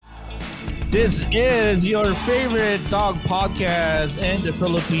This is your favorite dog podcast in the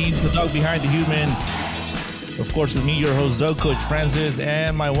Philippines, The Dog Behind the Human. Of course, with me, your host, Dog Coach Francis,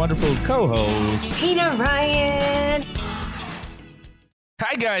 and my wonderful co-host, Tina Ryan.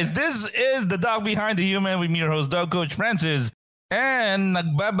 Hi guys, this is The Dog Behind the Human with me, your host, Dog Coach Francis. And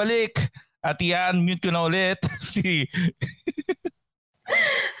nagbabalik at i-unmute ko na ulit si...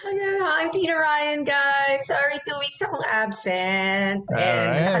 I'm Tina Ryan, guys. Sorry, 2 weeks akong absent.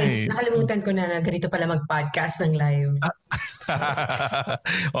 And nakalimutan ko na ganito pala mag-podcast ng live.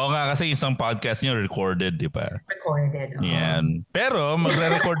 Oo nga, kasi isang podcast nyo recorded, di ba? Recorded. Yan. Pero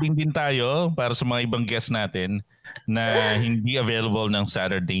magre-recording din tayo para sa mga ibang guests natin na hindi available ng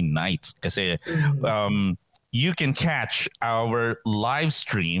Saturday nights. Kasi you can catch our live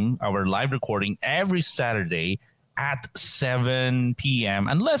stream, our live recording every Saturday at 7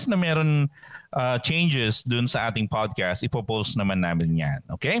 p.m. Unless na meron changes dun sa ating podcast, ipopost naman namin yan.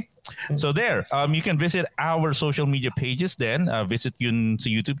 Okay? So there, you can visit our social media pages then. Visit yun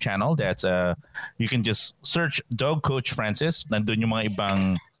sa YouTube channel. That's you can just search Dog Coach Francis. Nandun yung mga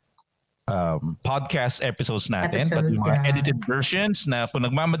ibang podcast episodes natin. Pati yung mga edited versions na kung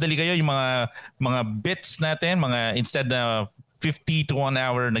nagmamadali kayo, yung mga bits natin, mga instead na 50 to 1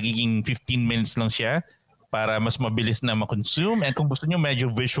 hour, nagiging 15 minutes lang siya para mas mabilis na ma-consume. And kung gusto nyo, medyo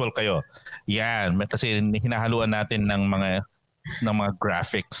visual kayo. Yan. Kasi hinahaluan natin ng mga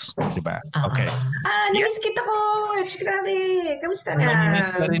graphics. Diba? Okay. Namiss kita ko. Grabe. Kamusta na?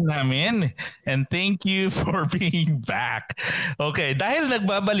 Namiss ka rin namin. And thank you for being back. Okay. Dahil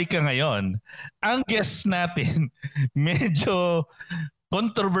nagbabalik ka ngayon, ang guest natin, medyo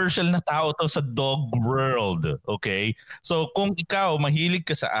controversial na tao to sa dog world. Okay? So kung ikaw mahilig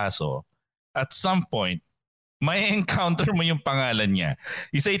ka sa aso, at some point, may encounter mo yung pangalan niya.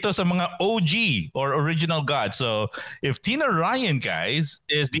 Isa ito sa mga OG or original gods. So, if Tina Ryan, guys,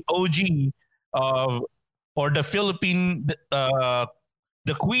 is the OG of, or the Philippine,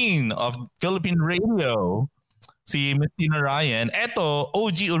 the queen of Philippine radio, si Miss Tina Ryan, eto,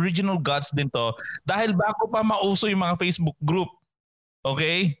 OG original gods din to. Dahil bago pa mauso yung mga Facebook group,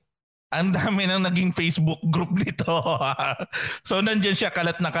 okay? Ang dami nang naging Facebook group nito. So, nandiyan siya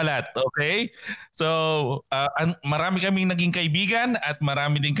kalat na kalat. Okay? So, marami kaming naging kaibigan at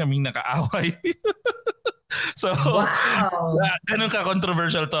marami din kaming nakaaway. So, wow. Ganun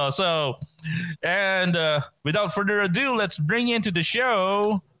ka-controversial to. So, and without further ado, let's bring into the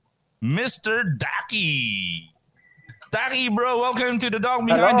show, Mr. Dackie. Dackie, bro, welcome to the Dog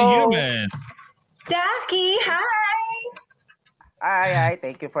Behind the Human. Dackie, hi! Ay,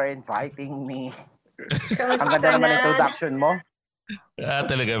 thank you for inviting me. Kamusta Ang ganda naman na? introduction mo.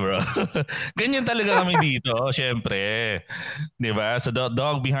 Talaga, bro. Ganyan talaga kami dito, syempre. Diba? So,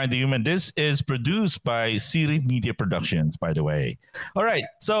 Dog Behind the Human, this is produced by Siri Media Productions, by the way. Alright,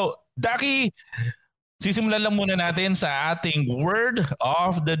 so, Dackie, sisimulan lang muna natin sa ating word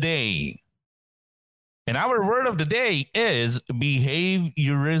of the day. And our word of the day is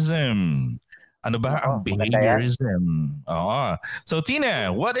behaviorism. Ano ba ang behaviorism? So,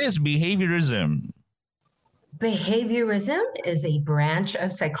 Tina, what is behaviorism? Behaviorism is a branch of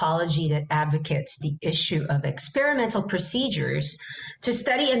psychology that advocates the issue of experimental procedures to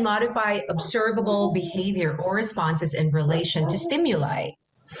study and modify observable behavior or responses in relation to stimuli.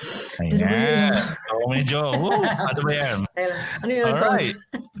 Ayan. So, medyo, ano ba yan? Ano yun? Alright.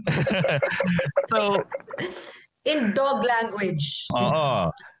 So, in dog language.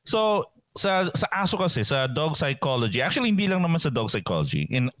 So, sa aso kasi, sa dog psychology, actually hindi lang naman sa dog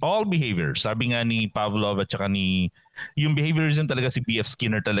psychology, in all behaviors, sabi nga ni Pavlov at saka yung behaviorism talaga si B.F.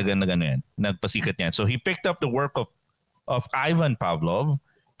 Skinner talaga nagpasikat niyan. So he picked up the work of Ivan Pavlov.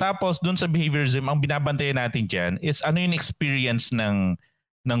 Tapos dun sa behaviorism, ang binabantayan natin dyan is ano yung experience ng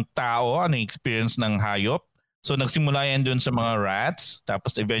tao, ano yung experience ng hayop. So nagsimula yan dun sa mga rats,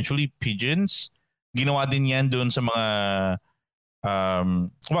 tapos eventually pigeons. Ginawa din yan dun sa mga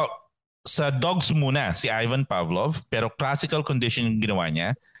sa dogs muna, si Ivan Pavlov, pero classical condition yung ginawa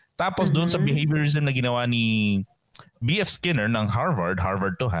niya. Tapos doon sa behaviorism na ginawa ni B.F. Skinner ng Harvard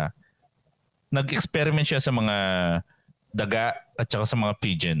to ha, nag-experiment siya sa mga daga at saka sa mga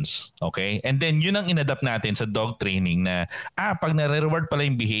pigeons. Okay? And then yun ang inadapt natin sa dog training na, pag nare-reward pala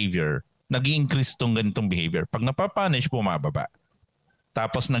yung behavior, nag-i-increase tong ganitong behavior. Pag napapunish, bumababa.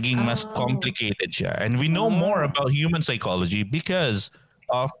 Tapos naging mas complicated siya. And we know more about human psychology because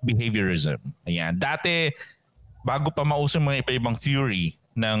of behaviorism. Ayan. Dati, bago pa mauso mga iba-ibang theory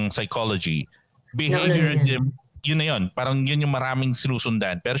ng psychology, behaviorism, yun na yun. Parang yun yung maraming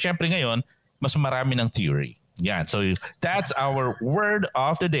sinusundan. Pero syempre ngayon, mas marami ng theory. Yan. So that's our word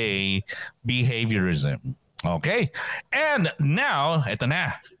of the day, behaviorism. Okay? And now, eto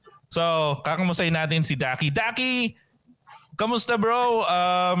na. So, kakamustahin natin si Dackie. Dackie, kamusta bro?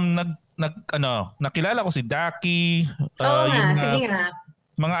 Nakilala ko si Dackie. Oo nga, Yung sige nga.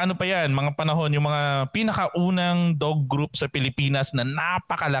 mga ano pa yan, mga panahon, yung mga pinakaunang dog group sa Pilipinas na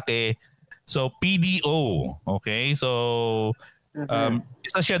napakalaki. So, PDO. Okay? So,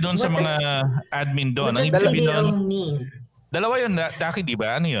 isa siya doon sa What mga does, admin doon. what Ang does ibig sabihin doon, PDO mean? dalawa yun, Dackie, di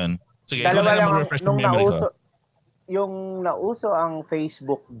ba? Ano yun? Sige, ikaw Dalawa na lang lang mag-refresh ng nung memory ko. yung nauso ang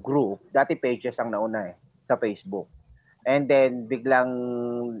Facebook group, dati pages ang nauna sa Facebook. And then biglang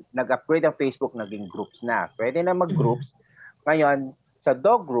nag-upgrade ang Facebook, naging groups na. Pwede na mag-groups. Ngayon, sa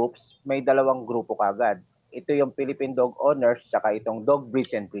dog groups, may dalawang grupo kagad. Ito yung Philippine Dog Owners saka itong Dog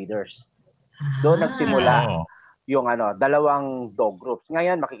Breeds and Breeders. Doon nagsimula yung dalawang dog groups.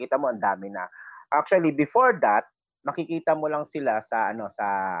 Ngayon makikita mo ang dami na. Actually, before that, makikita mo lang sila sa sa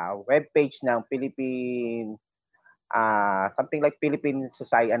webpage ng Philippine something like Philippine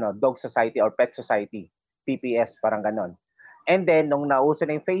Society, Dog Society or Pet Society, PPS, parang ganon. And then, nung nauso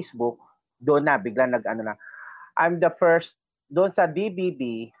na yung Facebook, doon na, biglang I'm the first, doon sa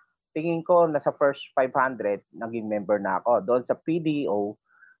DBB, tingin ko nasa first 500, naging member na ako. Doon sa PDO,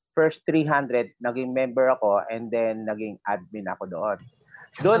 first 300, naging member ako, and then naging admin ako doon.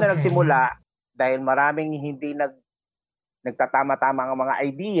 Doon na nagsimula, dahil maraming hindi nagtatama-tama ang mga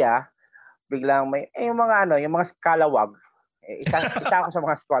idea, biglang may yung mga skalawag. Isa ako sa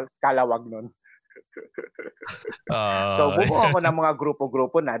mga skalawag noon. So bumuo ako ng mga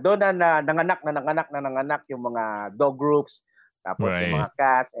grupo-grupo na. Doon na nanganak yung mga dog groups, tapos yung mga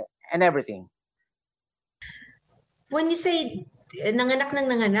cats and everything. When you say nanganak,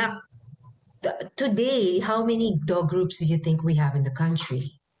 today, how many dog groups do you think we have in the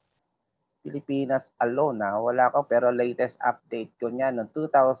country? Pilipinas alone wala ko, pero latest update ko niya noong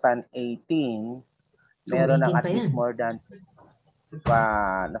 2018, meron ng at least more than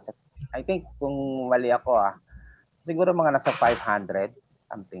I think kung mali ako siguro mga nasa 500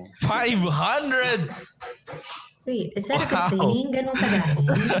 something. 500? Wait, is that a good thing? Ganon kadami?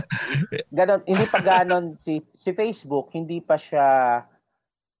 Ganon, hindi pa ganon si Facebook, hindi pa siya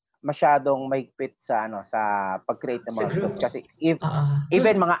masyadong mahigpit sa sa pag-create ng mga groups. Kasi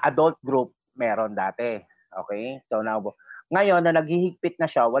even mga adult group meron dati. Okay? So now ngayon na naghihigpit na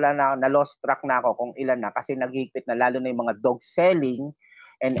siya, wala na lost track na ako kung ilan na kasi naghihigpit na, lalo na yung mga dog selling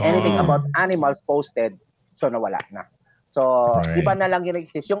and anything about animals posted, so nawala na. So iba na lang yung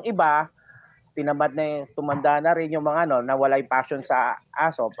exist. Yung iba tinamad na tumanda na rin yung mga nawala yung passion sa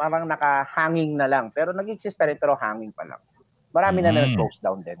aso, parang naka-hanging na lang. Pero nag-exist pa rin, pero hanging pa lang. Marami na nag-close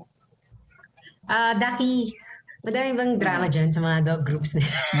down din. Dackie, madami bang drama dyan sa mga dog groups na?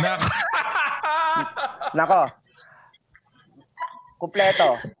 Nako.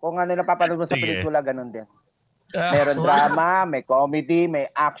 Kumpleto. Kung ano napapanood mo sa pelikula, ganun din. Meron drama, may comedy,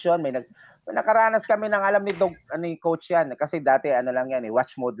 may action, may nakaranas kami ng alam ni Dog, coach yan. Kasi dati lang yan,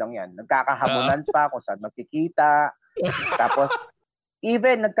 watch mode lang yan. Nagkakahamunan pa kung saan magkikita. Tapos,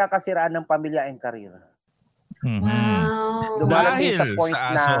 even nagkakasiraan ng pamilya and career. Wow. Dahil sa point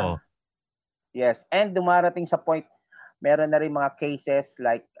aso. Yes, and dumarating sa point, meron na rin mga cases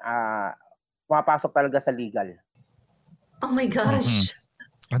like pumapasok talaga sa legal. Oh my gosh.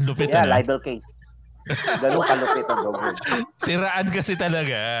 Ang lupit libel case. Ganun kalupit ang dog. Siraan kasi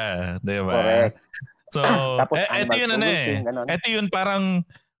talaga, di ba? Correct. So, ito yun ito yun parang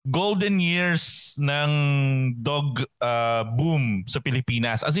golden years ng dog boom sa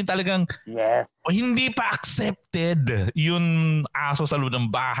Pilipinas. As in talagang hindi pa accepted yung aso sa loob ng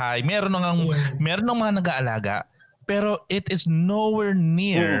bahay. Meron ng mga nag-aalaga, pero it is nowhere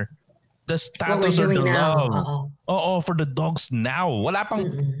near the status or the love. For the dogs now. Wala pang,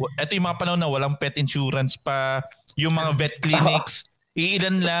 ito yung mga panahon na walang pet insurance pa, yung mga vet clinics,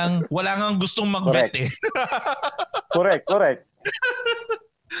 iilan lang, wala nga gustong mag-vet Correct.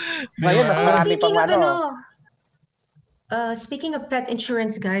 Ngayon, speaking of pet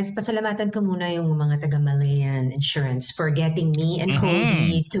insurance, guys, pasalamatan ko muna yung mga taga-Malayan Insurance for getting me and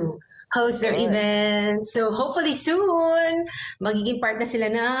Cody to host their event. So hopefully soon, magiging part na sila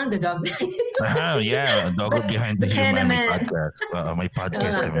ng The Dog Behind. Dog Behind the Human, may podcast. May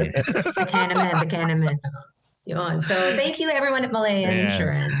podcast kami. Bacanaman. Yun. So thank you everyone at Malayan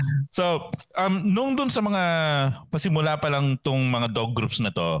Insurance. So, nung dun sa mga pasimula pa lang tong mga dog groups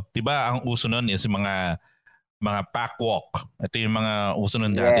na to, 'di ba, ang uso nun is mga pack walk. Ito yung mga uso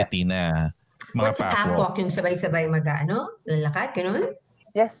nun dati, Tina. Mga What's a pack walk? Yung sabay-sabay lalakad, ganun?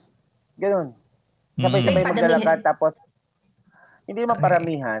 Yes. Ganun. Sabay-sabay maglalakad, tapos hindi naman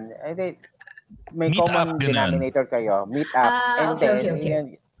paramihan. May meet common denominator kayo. Meet up.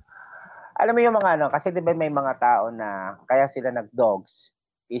 Alam mo yung mga kasi di ba may mga tao na kaya sila nag-dogs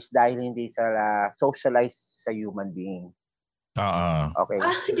is dahil hindi sila socialize sa human being. Okay?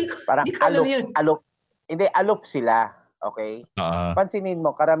 Parang hindi ko alam yun. Aloof sila. Okay? Pansinin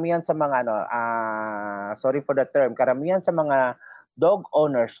mo, karamihan sa mga sorry for the term, karamihan sa mga dog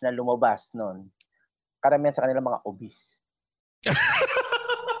owners na lumabas noon, karamihan sa kanila mga obese.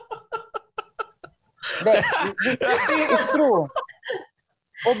 It's true.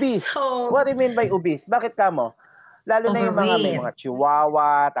 Obese. So, what do you mean by obese? Bakit kamo? Lalo na yung mga may mga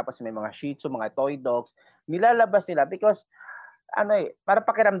chihuahua, tapos may mga shih tzu, mga toy dogs, nilalabas nila because para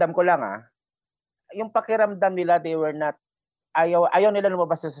pakiramdam ko lang yung pakiramdam nila, they were not ayaw nila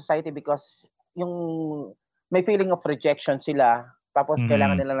lumabas sa society because yung may feeling of rejection sila, tapos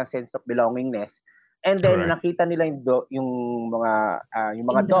kailangan nila ng sense of belongingness. And then nakita nila yung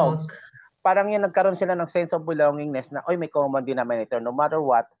mga dogs. Parang yung nagkaroon sila ng sense of belongingness na may common denominator, no matter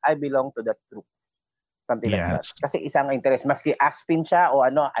what, I belong to that group. Something like that. Kasi isang interest, maski aspin siya o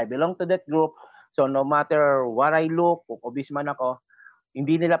I belong to that group. So no matter what I look, kung obese man ako,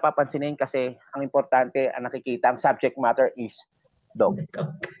 hindi nila papansinin kasi ang importante, ang nakikita, ang subject matter is dog.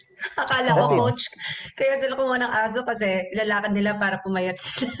 Akala ko, coach, kaya sila kumuha ng aso kasi lalakad nila para pumayat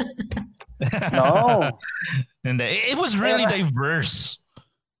sila. No. It was really diverse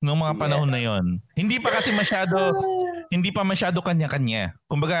noong mga panahon na yon. Hindi pa masyado kanya-kanya.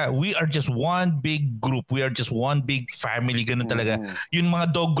 Kumbaga, we are just one big group. We are just one big family. Ganun talaga. Yung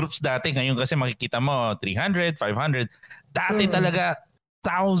mga dog groups dati, ngayon kasi makikita mo 300, 500. Dati talaga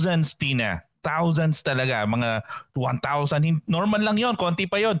thousands, Tina. Thousands talaga. Mga 1,000. Normal lang yon. Konti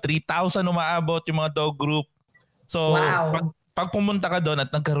pa yon. 3,000 umaabot yung mga dog group. So, pag pumunta ka doon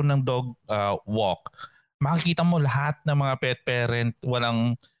at nagkaroon ng dog walk, makikita mo lahat ng mga pet parent,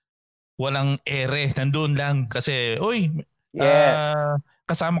 walang ere, nandun lang kasi,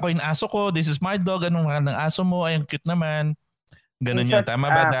 kasama ko yung aso ko, this is my dog, anong nga ng aso mo, ay ang cute naman. Ganun yun.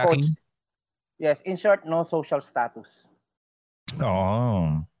 Tama ba, Dackie? Yes, in short, no social status.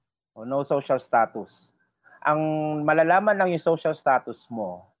 No social status. Ang malalaman lang yung social status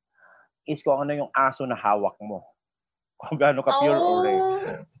mo is kung ano yung aso na hawak mo. Kung gaano ka pure or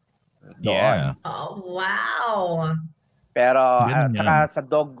rare. Yeah. Oh, wow. Pero saka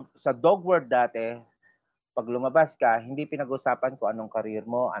sa dog world dati, pag lumabas ka, hindi pinag-usapan kung anong career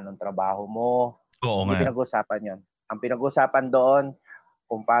mo, anong trabaho mo. Hindi pinag-usapan 'yon. Ang pinag-usapan doon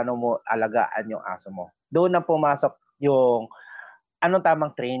kung paano mo alagaan yung aso mo. Doon na pumasok yung anong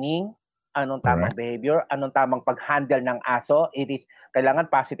tamang training, anong tamang behavior, anong tamang pag-handle ng aso. It is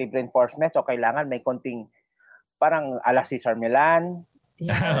kailangan positive reinforcement o kailangan may konting parang ala Cesar Millan.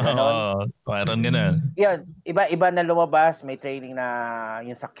 Parang ganun. Yan, iba na lumabas, may training na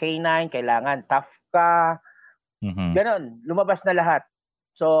yung sa K9, kailangan tough ka. Ganon, lumabas na lahat.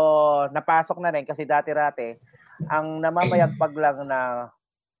 So, napasok na rin kasi dati-rate, ang namamayagpag lang na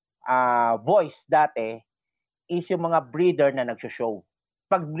voice dati is yung mga breeder na nag-show.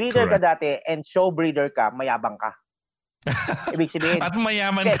 Pag breeder ka dati and show breeder ka, mayabang ka. Ibig sabihin. At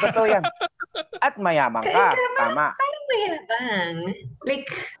mayaman ka. Totoo yan. At mayaman ka. Tama. Parang mayabang. Like,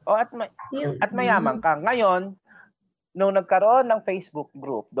 at mayaman ka. Ngayon, nung nagkaroon ng Facebook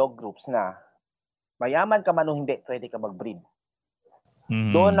group, dog groups na, mayaman ka man o hindi, pwede ka mag-breed.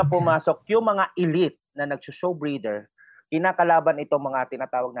 Doon na pumasok yung mga elite na nag-show breeder, kinakalaban itong mga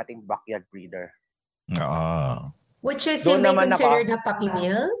tinatawag nating backyard breeder. Which is yung may considered na puppy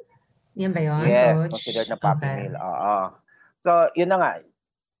mill? Yan ba yun, yes, Coach? Considered na puppy mill. So, yun na nga.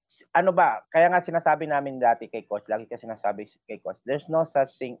 Ano ba? Kaya nga sinasabi namin dati kay Coach, lagi kasi sinasabi kay Coach, there's no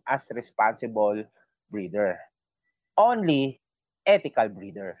such thing as responsible breeder. Only ethical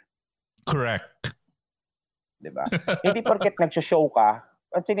breeder. Correct. Diba? Hindi porket nag-show ka,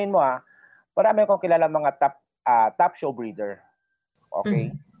 pansinin mo marami akong kilala mga top show breeder.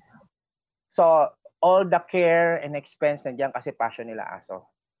 Okay? So, all the care and expense nandiyan kasi passion nila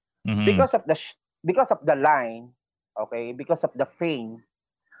aso. Because of the line, okay, because of the fame,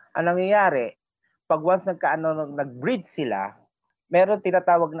 ang nangyayari, pag once nag-breed sila, meron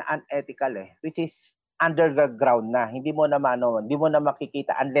tinatawag na unethical which is underground na. Hindi mo na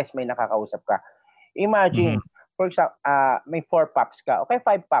makikita unless may nakakausap ka. Imagine, for example, may 4 pups ka, okay,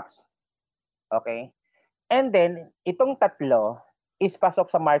 5 pups. Okay? And then, itong 3 is pasok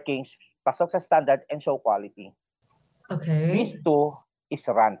sa markings, pasok sa standard and show quality. Okay. These 2 is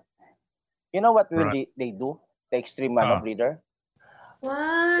run. You know what will they do? The extreme breeder?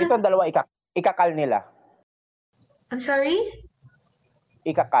 What? Itong 2, ikakal nila. I'm sorry?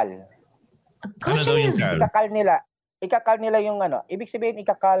 Ikakal. Ano daw yung kal? Ikakal nila yung ibig sabihin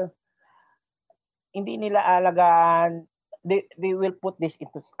ikakal, hindi nila alagaan, they will put this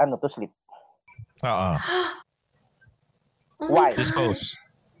into to sleep. Oh Why? Dispose.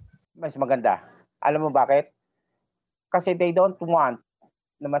 Mas maganda. Alam mo bakit? Kasi they don't want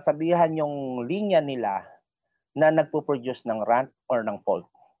na masabihan yung linya nila na nagpo-produce ng rant or ng fault.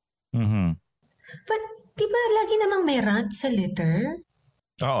 Mhm. But di ba lagi namang may rant sa litter?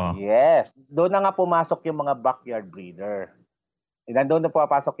 Oo. Yes. Doon na nga pumasok yung mga backyard breeder. Doon na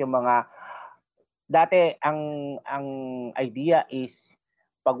pumapasok yung mga dati ang idea is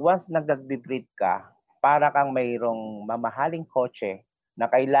pag once nag-breed ka, para kang mayroong mamahaling kotse na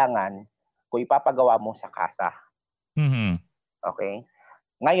kailangan kung ipapagawa mo sa kasa. Mhm. Okay?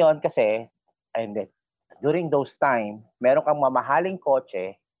 Ngayon kasi, during those time, meron kang mamahaling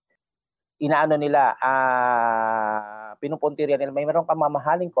kotse, inaano nila, pinupuntirya nila, meron kang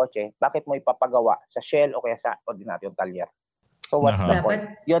mamahaling kotse, bakit mo ipapagawa sa Shell o kaya sa ordinaryong talyer? So what's the point?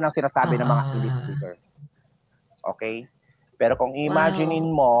 Yun ang sinasabi ng mga elite breeder. Okay? Pero kung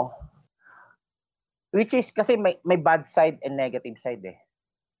imaginein mo, which is kasi may bad side and negative side eh.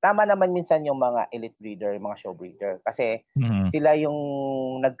 Tama naman minsan yung mga elite breeder, yung mga show breeder. Kasi sila yung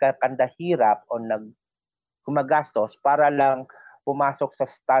nagkakandahirap o gumagastos para lang pumasok sa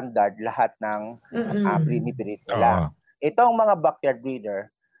standard lahat ng breed nila. Itong mga backyard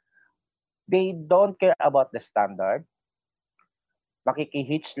breeder, they don't care about the standard.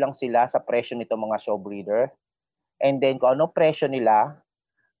 Makikihitch lang sila sa presyo nito mga show breeder. And then kung ano presyo nila,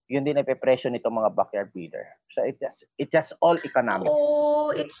 yun din ipe-presyo nito mga backyard breeder. So it just all economics. Oh,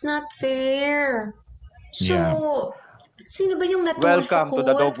 it's not fair. So, sino ba yung natulfo? Welcome to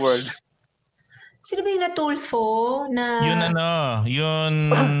the dog world. Sino ba yung natulfo na... Yun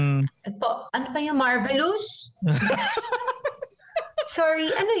ano ba yung Marvelous?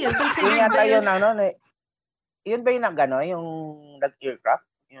 Sorry, ano yun? Yun yata yun, yun ba yung yung nag-aircraft?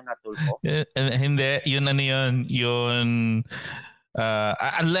 Yung natulfo? Hindi, yun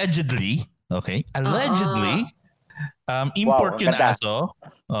allegedly, okay? Allegedly, import yung aso.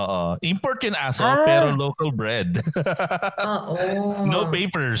 Oo. Import yung aso, pero local bred. No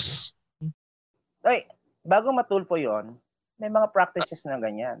papers. Ay, bago matulfo yon, may mga practices na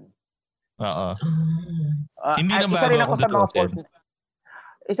ganyan. Oo. Hindi na isa rin bago ako sa mga fault.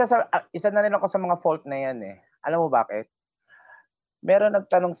 Isa na rin ako sa mga fault na yan eh. Alam mo bakit? Meron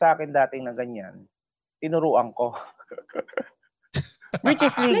nagtanong sa akin dating na ganyan. Tinuruan ko. Which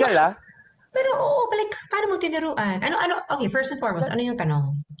is legal Pero like, paano mo tinuruan? Okay, first and foremost, ano yung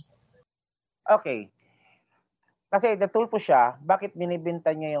tanong? Okay. Kasi natulpo siya, bakit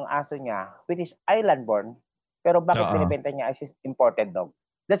binibenta niya yung aso niya, which is island-born, pero bakit binibenta niya as imported dog?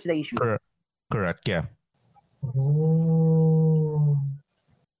 That's the issue. Correct, yeah. Oh.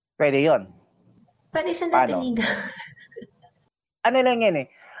 Pwede yun. But isn't that illegal? Ano lang yan eh.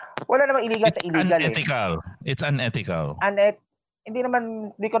 Wala namang illegal sa illegal unethical. It's unethical.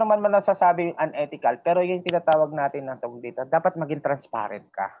 Hindi ko naman nasasabi yung unethical, pero yung tinatawag natin ng tawag dito, dapat maging transparent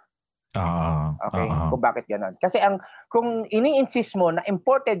ka. Okay? Kung bakit gano'n. Kasi kung ini-insist mo na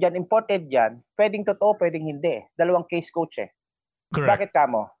imported yan, pwedeng totoo, pwedeng hindi. Dalawang case coach eh. Correct. Bakit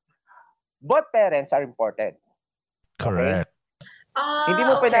kamo? Both parents are imported. Correct. Okay? Hindi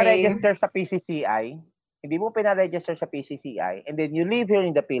mo pina-register sa PCCI, and then you live here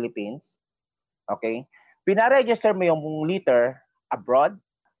in the Philippines, okay? Pina-register mo yung litter abroad,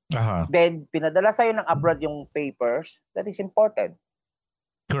 then pinadala sa'yo ng abroad yung papers, that is imported.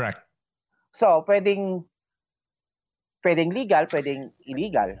 Correct. So, pwedeng legal, pwedeng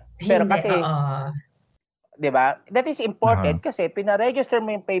illegal. Pero kasi, di ba? That is imported kasi pina-register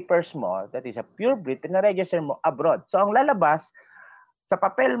mo yung papers mo, that is a pure breed, pina-register mo abroad. So, ang lalabas sa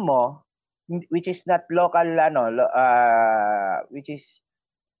papel mo, which is not local, which is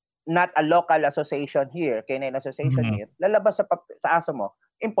not a local association here, canine association here, lalabas sa aso mo,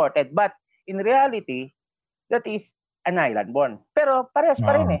 imported. But, in reality, that is an island-born. Pero, parehas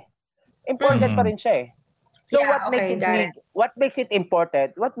pa rin eh. Imported pa rin siya eh. So, what makes it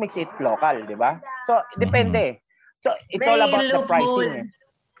imported? What makes it local, di ba? So, depende. So, it's all about the pricing eh.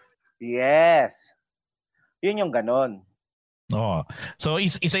 Yes. Yun yung ganon. So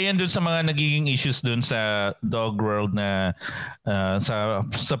isa yan dun sa mga nagiging issues dun sa dog world na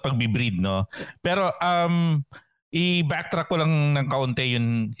sa pagbibreed, no? Pero i-backtrack ko lang ng kaunti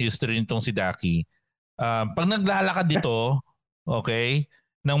yung history nitong si Dackie. Pag naglalakad dito, okay,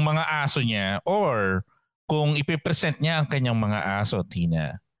 ng mga aso niya or kung ipipresent niya ang kanyang mga aso,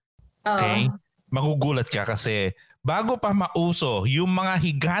 Tina, okay, magugulat ka kasi bago pa mauso yung mga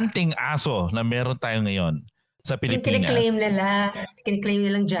higanteng aso na meron tayo ngayon sa Pilipinas. Kiniklaim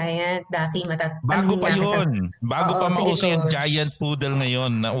nilang giant, Dackie, bago pa yun. Bago pa mauso yung giant poodle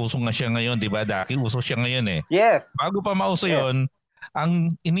ngayon, na uso nga siya ngayon, di ba Dackie? Uso siya ngayon eh. Yes. Bago pa mauso yun,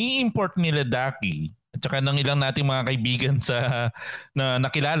 ang ini-import nila Dackie, tsaka ng ilang nating mga kaibigan na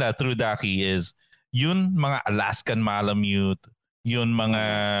nakilala through Dackie is yun mga Alaskan Malamute, yun mga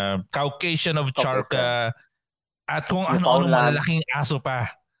Caucasian of Charka, at kung ano-ano malalaking aso pa.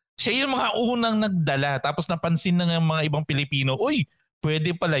 Siya yung mga unang nagdala tapos napansin ng mga ibang Pilipino, uy,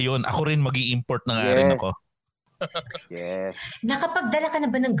 pwede pala yun. Ako rin mag-i-import na nga rin ako. Yes. Nakapagdala ka na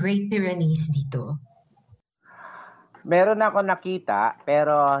ba ng Great Pyrenees dito? Meron ako nakita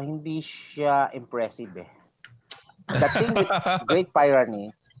pero hindi siya impressive eh. The thing with Great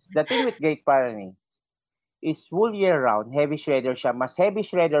Pyrenees is full year round, heavy shredder siya. Mas heavy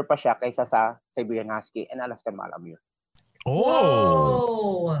shredder pa siya kaysa sa Siberian Husky and Alaskan Malamute.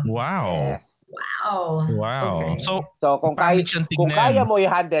 Oh! Wow! Yes. Wow! Wow! Okay. So kung kaya mo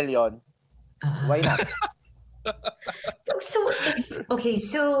i-handle yon, why not? So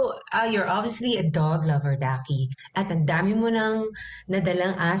you're obviously a dog lover, Dackie. At ang dami mo nang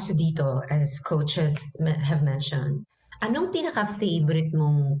nadalang aso dito, as coaches have mentioned. Anong pinaka-favorite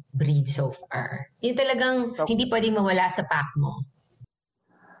mong breed so far? Yung talagang hindi pwedeng mawala sa pack mo.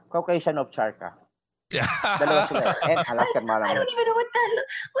 Caucasian of Charka. Dalawa sila. And Alaskan Malamute. I don't even know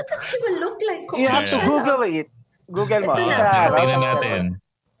what does she look like. You have to Google it. Google mo. Tingnan natin.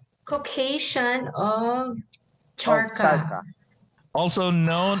 Caucasian of Charka. Also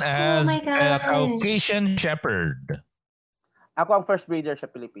known as a Caucasian Shepherd. Ako ang first breeder sa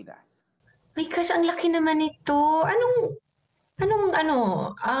Pilipinas. My gosh, ang laki naman nito. Ano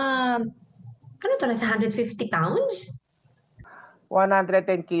to, nasa 150 pounds?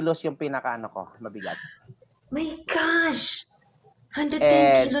 110 kilos yung pinaka-ano ko, mabigat. My gosh!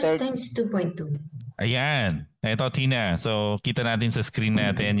 110 kilos times 2.2. Ayan. Ito, Tina. So, kita natin sa screen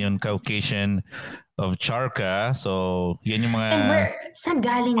natin yung Caucasian of Charka. So, yan yung mga... And saan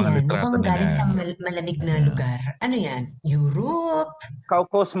galing yan? Mukhang galing sa malamig na lugar. Ano yan? Europe?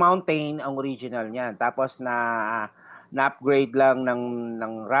 Caucasus Mountain ang original niyan. Tapos na-upgrade lang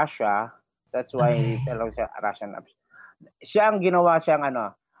ng Russia. That's why talagang siya Russian. Siya ang ginawa siyang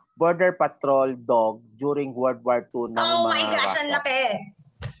border patrol dog during World War II ng Oh my gosh, ang laki!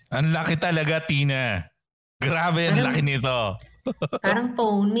 Ang laki talaga, Tina. Grabe ang laki nito. Parang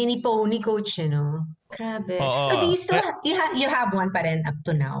mini pony coach, Grabe. Do you still you have one pa rin up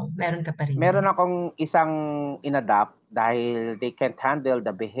to now? Meron ka pa rin? Meron akong isang inadapt dahil they can't handle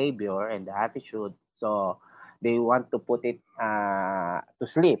the behavior and the attitude. So, they want to put it to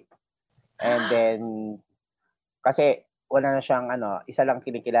sleep. And then, kasi wala na siyang isa lang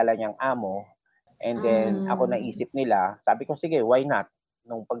kinikilala niyang amo. And then, ako naisip nila, sabi ko, sige, why not?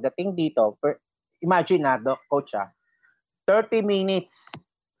 Nung pagdating dito, imagine coach 30 minutes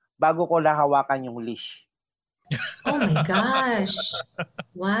bago ko nahawakan yung leash. Oh my gosh.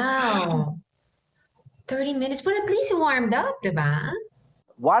 Wow. 30 minutes. But at least warmed up, diba?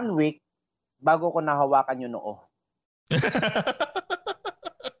 1 week bago ko nahawakan yung noo.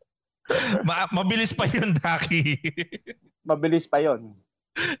 Mabilis pa yun, Dackie. Mabilis pa yun.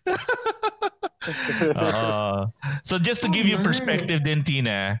 So just to give you perspective din,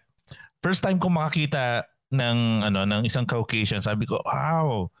 Tina, first time ko makakita ng isang Caucasian, sabi ko,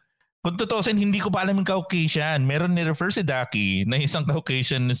 wow. Kung tutusin, hindi ko pa alam yung Caucasian. Meron ni-refer si Dackie na isang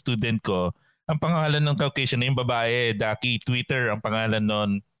Caucasian student ko. Ang pangalan ng Caucasian na yung babae, Dackie, Twitter ang pangalan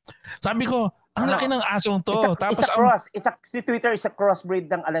nun. Sabi ko, ang laki ng asong to. Si Twitter is a crossbreed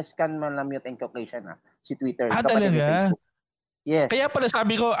ng Alaskan Malamute and Caucasian. Si Twitter. Talaga? Yes. Kaya pala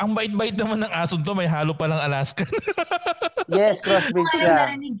sabi ko, ang bait-bait naman ng asong to, may halo palang Alaskan. Yes, crossbreed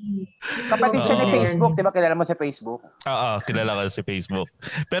siya. Kapatid siya ni Facebook, di ba? Kilala mo sa Facebook? Oo, kilala ko sa Facebook.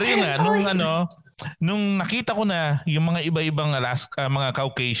 Pero yun nga, nung nakita ko na yung mga iba-ibang mga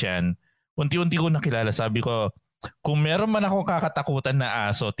Caucasian, unti-unti ko nakilala. Sabi ko, kung meron man ako kakatakutan na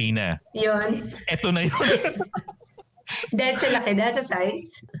aso, Tina. Yun. Eto na yun. That's a laki. That's a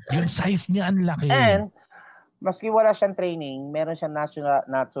size. Yung size niya ang laki. And, maski wala siyang training, meron siyang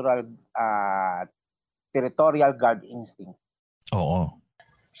natural territorial guard instinct. Oo.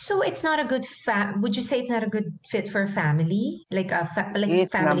 So it's not a good would you say it's not a good fit for family? Like it's family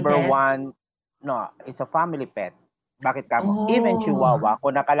number pet? one. No, it's a family pet. Bakit ka mo? Even Chihuahua,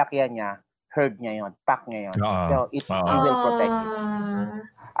 kung nakalakihan niya, herd niya yun, pack niya yun. So it will protect you.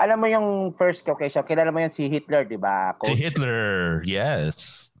 Alam mo yung first Caucasian, kilala mo yung si Hitler, di ba? Si Hitler,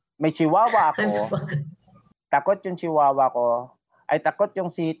 yes. May Chihuahua ako. Takot yung Chihuahua ko. Ay, takot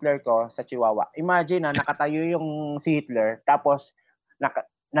yung si Hitler ko sa Chihuahua. Imagine nakatayo yung si Hitler, tapos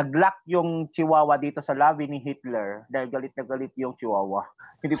nag-lock yung Chihuahua dito sa labi ni Hitler dahil galit na galit yung Chihuahua.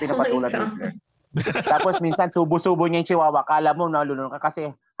 Hindi pinapatulan ni Hitler. Tapos minsan subo-subo niya yung Chihuahua. Kala mo nalulunod ka kasi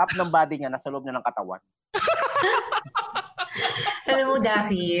half ng body niya nasa loob niya ng katawan. Alam mo,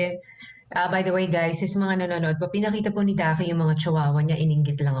 Dackie, By the way, guys, sa mga nanonood po, pinakita po ni Dackie yung mga chihuahua niya,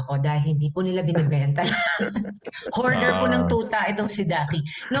 ininggit lang ako dahil hindi po nila binibenta. Hoarder po ng tuta itong si Dackie.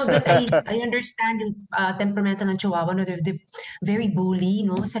 No, but I understand yung temperamental ng chihuahua. No, they're very bully,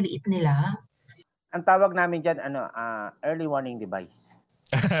 no, sa liit nila. Ang tawag namin dyan, early warning device.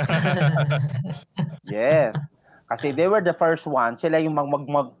 Yes. Kasi they were the first one. Sila yung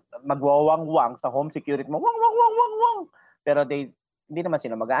magwawang-wang sa home security mo. Wang, wang, wang, wang, wang. Pero hindi naman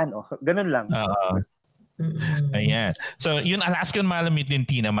sila mag-ano. Ganun lang. Ayan. So, yun Alaskan Malamute din,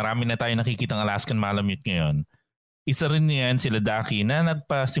 Tina. Marami na tayo nakikitang Alaskan Malamute ngayon. Isa rin yan sila Dackie na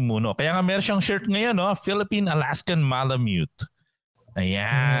nagpasimuno. Kaya nga meron siyang shirt ngayon, no? Philippine Alaskan Malamute.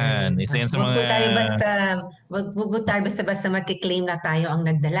 Ayan. Isa yan sa mga... Wag po tayo basta magkiklaim na tayo ang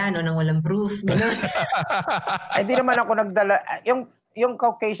nagdala, no? Nang walang proof. Gano'n. Hindi naman ako nagdala. Yung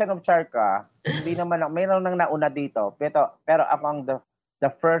Caucasian of Charka, hindi naman ako. Mayroon nang nauna dito. Pero ako ang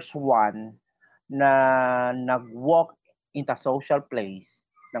the first one na nag-walk into social place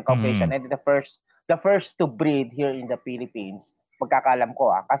ng Caucasian. And the first to breed here in the Philippines. Pagkakalam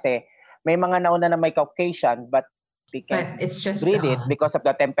ko kasi may mga nauna na may Caucasian but they can't breed it because of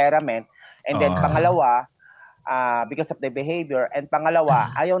the temperament. And then pangalawa, because of the behavior. And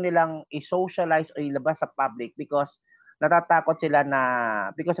pangalawa, ayaw nilang i-socialize o ilabas sa public because natatakot sila na,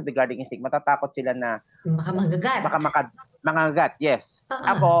 because of the guarding instinct, matatakot sila na makagat, yes.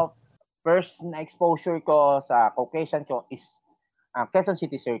 Ako, first na exposure ko sa Caucasian ko is Quezon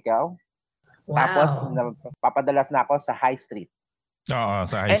City Circle. Wow. Tapos, papadalas na ako sa High Street. Oo,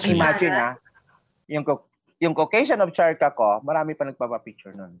 sa High Street. And imagine yung Caucasian of Charka ko, marami pa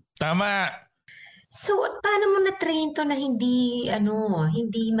nagpapapicture nun. Tama. So, paano mo na-train to na hindi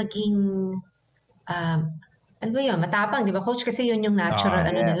maging, ano ba yun, matapang, di ba, Coach? Kasi yun yung natural,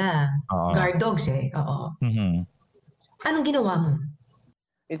 nila, guard dogs Oo. Mm-hmm. Anong ginawa mo?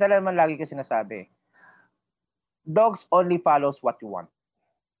 Isa lang naman lagi ko sinasabi. Dogs only follows what you want.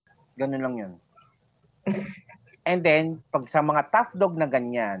 Ganun lang yun. And then, pag sa mga tough dog na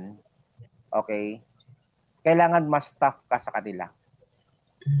ganyan, okay, kailangan mas tough ka sa kanila.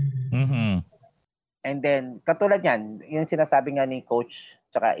 Mm-hmm. And then, katulad yan, yung sinasabi nga ni Coach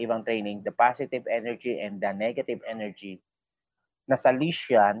tsaka ibang training, the positive energy and the negative energy, nasa leash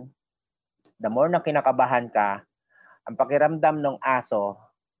yan, the more na kinakabahan ka, ang pakiramdam ng aso,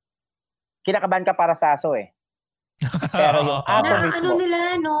 kinakabahan ka para sa aso Pero yung aso mismo,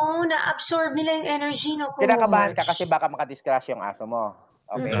 na-absorb nila yung energy, no, Coach? kinakabahan ka kasi baka makadiscrash yung aso mo.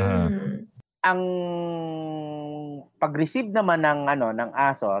 Okay? Ang pag-receive naman ng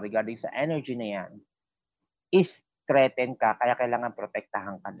aso regarding sa energy na yan is threaten ka, kaya kailangan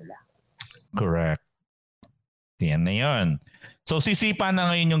protektahan ka nila. Correct. Yan na yun. So sisipa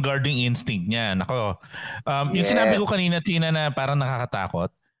na ngayon yung guarding instinct niya. Nako, yung sinabi ko kanina, Tina, na parang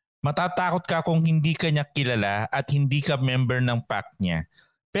nakakatakot. Matatakot ka kung hindi ka niya kilala at hindi ka member ng pack niya.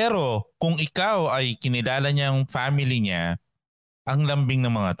 Pero kung ikaw ay kinilala niyang family niya, ang lambing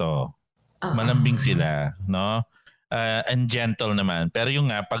ng mga to. Malambing sila, no? And gentle naman. Pero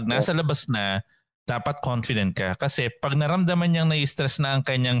yung nga, pag nasa labas na, dapat confident ka. Kasi pag naramdaman niyang na-stress na ang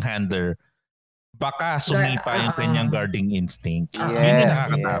kanyang handler, baka sumipa yung kanyang guarding instinct. Yun yung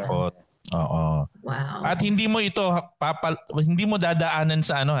nakakatakot. Oo. Wow. At hindi mo dadaanan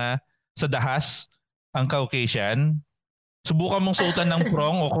sa sa dahas ang Caucasian. Subukan mong suotan ng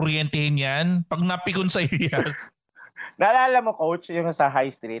prong o kuryentehin yan. Pag napikon sa iyo. Naalala mo, Coach, yung sa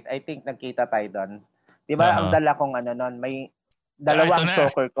High Street, I think nagkita tayo doon. Di ba, ang dala kong may dalawa ang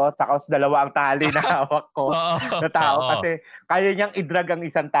choker ko, saka dalawa ang tali na hawak ko na tao. Kasi kaya niyang i-drag ang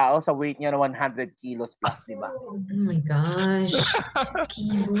isang tao sa weight niya na 100 kilos plus, di ba? Oh my gosh.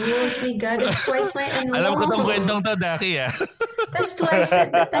 Kilos. My God, that's twice my Alam ko tong kwentong to, Dackie, That's twice.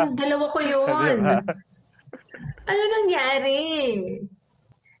 Dalawa ko yun. Ano nangyari?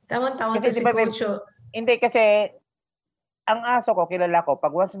 Tawang-tawa to si Coach. Hindi, kasi ang aso ko, kilala ko,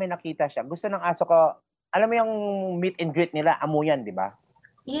 pag once may nakita siya, gusto ng aso ko, alam mo yung meet and greet nila, amuyan, di ba?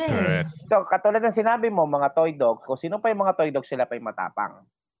 Yes. So, katulad ng sinabi mo, mga toy dog, kung sino pa yung mga toy dog, sila pa yung matapang.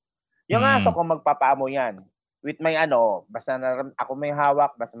 Yung aso ko, magpapaamo yan. With my basta ako may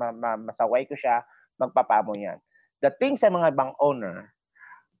hawak, basta masaway ko siya, magpapaamo yan. The thing sa mga ibang owner,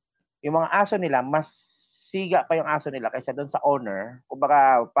 yung mga aso nila, mas siga pa yung aso nila kaysa doon sa owner.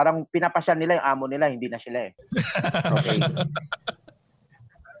 Kumbaga, parang pinapasyal nila yung amo nila, hindi na sila Okay.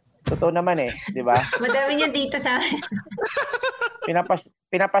 Totoo naman di ba? Madami niya dito sa amin.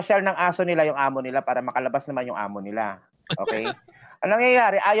 Pinapasyal ng aso nila yung amo nila para makalabas naman yung amo nila. Okay? Ang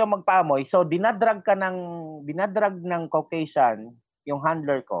nangyayari, ayaw magpaamoy. So, dinadrag ng Caucasian, yung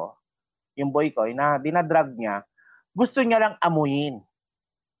handler ko, yung boy ko, dinadrag niya, gusto niya lang amuyin.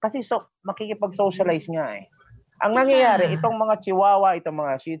 Kasi makikipag-socialize nga eh. Ang nangyayari, itong mga chihuahua, itong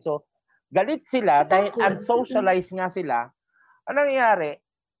mga shih tzu, galit sila dahil unsocialize nga sila. Ang nangyayari,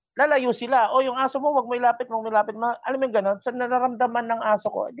 lalayo sila. O yung aso mo, wag mo ilapit. Alam mo yung gano'n? Sa nararamdaman ng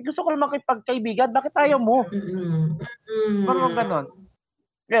aso ko, hindi gusto ko lang makipagkaibigan. Bakit ayaw mo? Parang gano'n.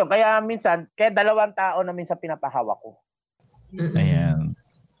 Kaya minsan, 2 tao na minsan pinapahawak ko. Ayan.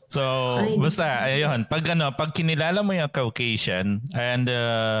 So, basta, ayun, pag kinilala mo yung Caucasian, and,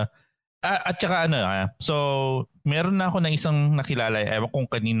 at saka so, meron na ako na isang nakilala, ewan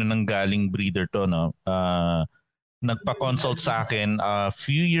kung kanino nang galing breeder to, no? Nagpa-consult sa akin a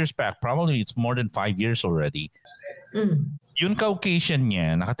few years back, probably it's more than 5 years already. Yung Caucasian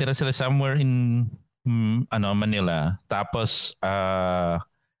niya, nakatira sila somewhere in Manila. Tapos,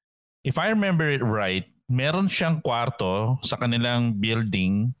 if I remember it right, meron siyang kwarto sa kanilang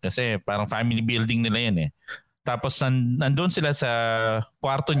building kasi parang family building nila yan eh. Tapos nandun sila sa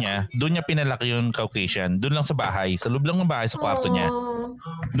kwarto niya, doon niya pinalaki yung Caucasian, doon lang sa bahay, sa loob lang ng bahay sa kwarto niya.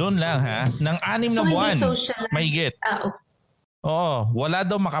 Doon lang ha, ng 6 na buwan, mahigit. Okay. Oo, wala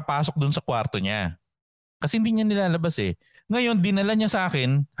daw makapasok doon sa kwarto niya. Kasi hindi niya nilalabas eh. Ngayon, dinala niya sa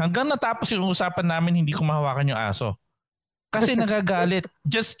akin, hanggang natapos yung usapan namin, hindi ko mahawakan yung aso. Kasi nagagalit.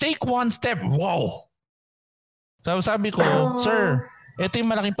 Just take one step. Wow! So sabi ko, sir, ito yung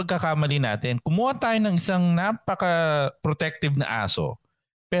malaking pagkakamali natin. Kumuha tayo ng isang napaka-protective na aso.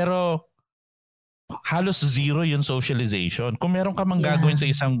 Pero halos zero yung socialization. Kung meron ka mang gagawin sa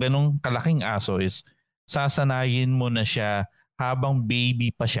isang ganong kalaking aso is sasanayin mo na siya habang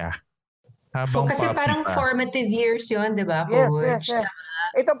baby pa siya. Kasi parang formative years yun, di ba, Coach? Yes.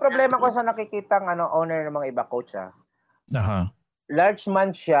 Ito problema ko sa nakikitang owner ng mga iba, Coach. Large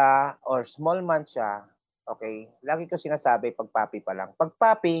man siya or small man siya, okay, lagi ko sinasabi pag puppy pa lang. Pag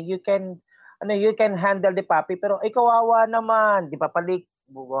puppy, you can handle the puppy, pero kawawa naman, di ba,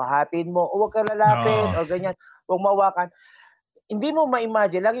 buhatin mo, o huwag ka lalapit, o ganyan, huwag mawakan. Hindi mo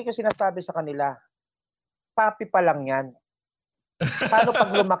ma-imagine, lagi ko sinasabi sa kanila, puppy pa lang yan. Paano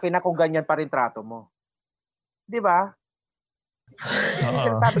pag lumaki na kung ganyan pa rin trato mo? Di ba?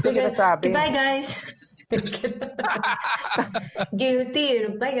 Sinasabi. Goodbye, guys.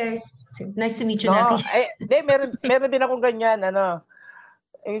 Guilty. Bye, guys. Nice to meet you, Dackie. Meron din akong ganyan,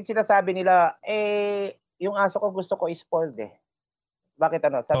 yung sinasabi nila, yung aso ko gusto ko spoiled eh. Bakit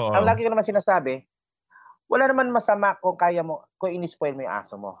ang lagi ko naman sinasabi, wala naman masama kung kung in-spoil mo yung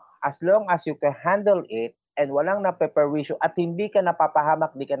aso mo. As long as you can handle it and walang napeperwisyo at hindi ka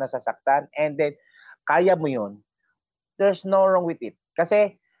napapahamak, hindi ka nasasaktan, and then kaya mo yun, there's no wrong with it.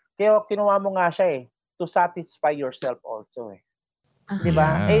 Kasi kinuha mo nga siya to satisfy yourself also eh. Di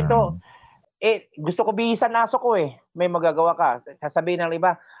ba? Gusto ko bihisan aso ko eh. May magagawa ka. Sasabihin ng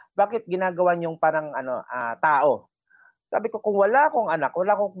iba, bakit ginagawa niyong parang tao? Sabi ko, kung wala akong anak,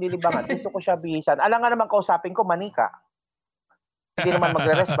 wala akong nilibangan, gusto ko siya bihisan. Alam nga naman kausapin ko, manika. Hindi naman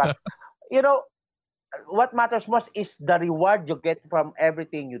magre-respect. You know, what matters most is the reward you get from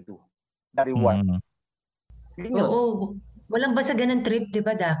everything you do. The reward. Oo. Walang basagan ng trip, di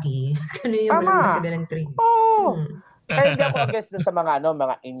ba, Dackie? Walang basagan ng trip. Kaya hindi ako against dun sa mga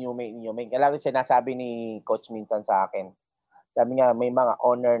inhumane. Kailangan sinasabi ni Coach minsan sa akin. Sabi niya, may mga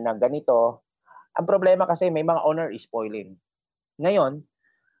owner na ganito. Ang problema kasi may mga owner is spoiling. Ngayon,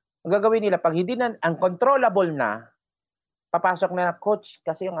 ang gagawin nila, pag hindi na, uncontrollable na, papasok na, Coach,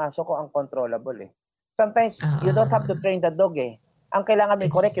 kasi yung aso ko uncontrollable eh. Sometimes, you don't have to train the dog eh. Ang kailangan may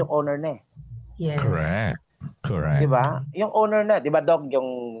correct yung owner na eh. Yes. Correct. Diba? Yung owner na, diba dog,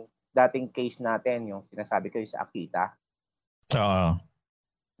 yung dating case natin, yung sinasabi ko yung sa Akita. Oo.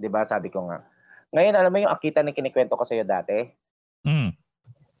 Diba? Sabi ko nga. Ngayon, alam mo yung Akita na kinikwento ko sa'yo dati?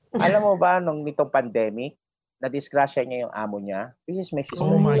 Alam mo ba, nung nitong pandemic, na-disgrasya niya yung amo niya? This is my sister.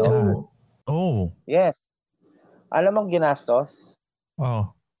 Oh my God. Oh. Yes. Alam mo ginastos?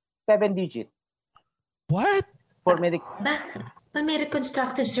 7 digit. What? For may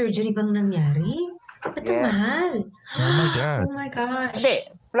reconstructive surgery bang nangyari? Ba't ang mahal? Oh my God. Oh my gosh. Hindi.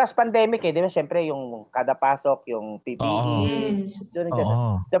 Plus pandemic eh. Di ba? Siyempre, yung kada pasok, yung PPE. Yes.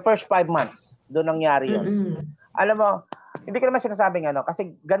 The first 5 months, doon nangyari yun. Alam mo, hindi ko naman sinasabing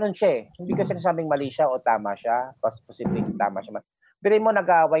kasi ganun siya eh. Hindi ko sinasabing mali siya o tama siya. Posibleng tama siya. Pero mo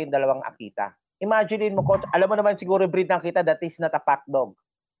nag-aaway yung dalawang Akita. Imagine mo, Coach, alam mo naman siguro breed ng Akita, that is not a pack dog.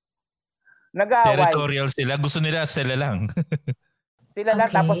 Nag-aaway. Territorial sila. Gusto nila sila lang. Sila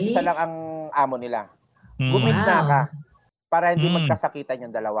lang, tapos isa lang ang amo nila. Gumigna ka para hindi magkasakitan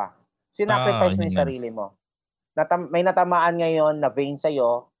yung dalawa. Sinacrifice mo yung sarili mo. May natamaan ngayon na vein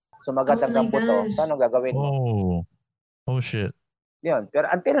sa'yo, sumagat ang buto. So, anong gagawin mo? Oh shit. Yun. Pero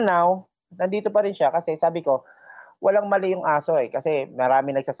until now, nandito pa rin siya kasi sabi ko, walang mali yung aso eh. Kasi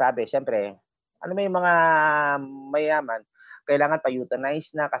marami nagsasabi, syempre, ano may mga mayaman, kailangan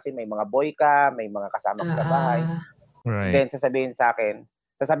pa-euthanize na kasi may mga boy ka, may mga kasama ka sa bahay. Right. Then sasabihin sa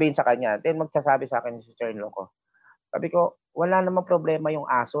kanya, then magsasabi sa akin si sister-in-law ko. Sabi ko, wala namang problema yung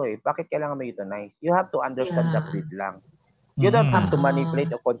aso eh. Bakit kailangan ma-euthanize? You have to understand the breed lang. You don't have to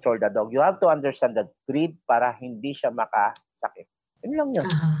manipulate or control the dog. You have to understand the breed para hindi siya makasakit. Yun lang yun.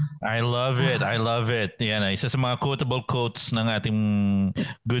 I love it. I love it. Yan, isa sa mga quotable quotes ng ating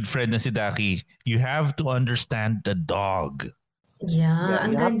good friend na si Dackie. You have to understand the dog. Yeah,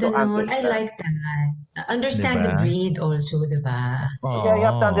 ang ganda nun. I like that. Understand the breed also, diba? Yeah, you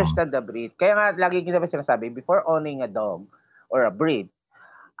have to understand the breed. Kaya nga, lagi kita ba sinasabi, before owning a dog or a breed,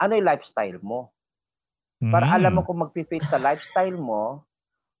 ano yung lifestyle mo? Para alam mo kung mag-fit sa lifestyle mo,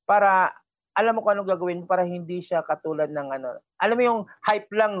 para alam mo kung anong gagawin mo para hindi siya katulad ng ano. Alam mo yung hype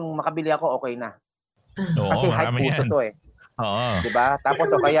lang, makabili ako, okay na. Kasi hype puso to eh. Oo. Diba? Tapos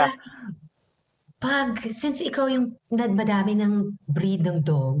o kaya... Since ikaw yung madami ng breed ng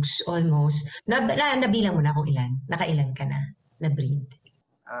dogs, almost, nabilang mo na kung ilan? Nakailan ka na breed?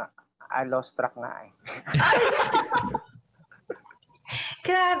 I lost track nga eh.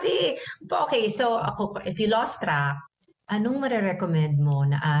 Grabe! Okay, so ako, if you lost track, anong marirecommend mo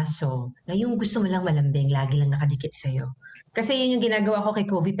na aso na yung gusto mo lang malambing, lagi lang nakadikit sa'yo? Kasi yun yung ginagawa ko kay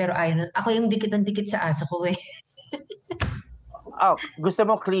Kobe, pero ako yung dikit ng dikit sa aso ko eh. Gusto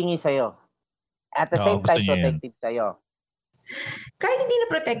mo clingy sa'yo. At the same time, protective sa'yo. Kahit hindi na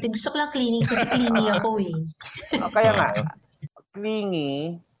protective, gusto ko lang clingy kasi clingy ako eh. Kaya nga,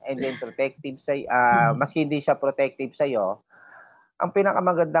 clingy and then protective sa'yo, maski hindi siya protective sa'yo, ang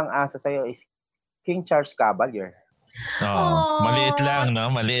pinakamagandang aso sa'yo is King Charles Cavalier. Maliit lang,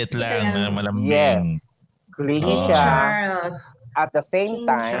 no? Maliit lang, malambing. Yes. Clingy siya. Charles. At the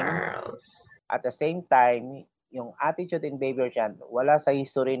same time, yung attitude and behavior siya, wala sa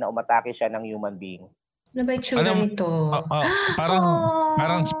history na umatake siya ng human being. Ano ba yung tsura nito?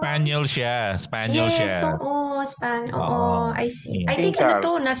 Parang Spaniel siya. Yes, Spaniel. I see. I think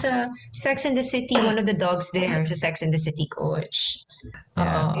nasa Sex and the City, one of the dogs there, sa Sex and the City coach.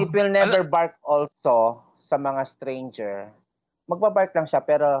 It will never bark also sa mga stranger. Magbabark lang siya,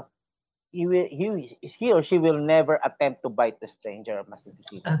 pero he or she will never attempt to bite the stranger.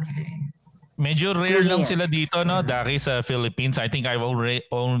 Okay. Medyo rare lang sila dito, no? Dackie sa Philippines. I think I've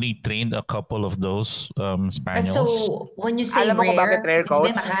only trained a couple of those Spaniels. So, when you say alam mo rare, bakit rare,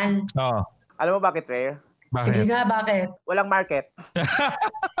 Coach? mahal. Alam mo bakit rare? Bakit? Sige nga, bakit? Walang market.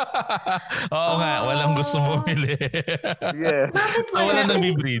 Oo nga, walang gustong bumili. Yes. Bakit So, walang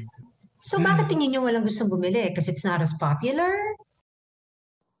nabibreed. So, bakit tingin nyo walang gustong bumili? Kasi it's not as popular?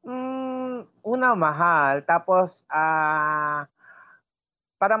 Una, mahal. Tapos,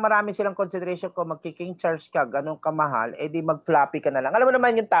 parang marami silang consideration kung magki-King Charles ka, ganun kamahal, di mag-floppy ka na lang. Alam mo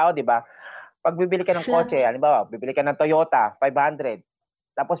naman yung tao, di ba? Pag bibili ka ng kotse, halimbawa, bibili ka ng Toyota, 500.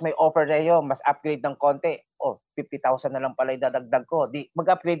 Tapos may offer na yun, mas upgrade ng konti. 50,000 na lang pala yung dadagdag ko. Di,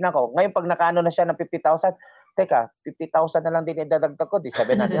 mag-upgrade na ako. Ngayon, pag nakaano na siya ng 50,000, teka, 50,000 na lang din yung dadagdag ko. Di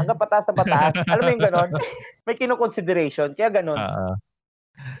 700. Hanggang pataas na pataas. Alam mo yung ganon? May kino-consideration. Kaya ganon.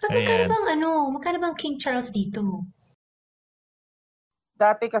 Magkano bang King Charles dito?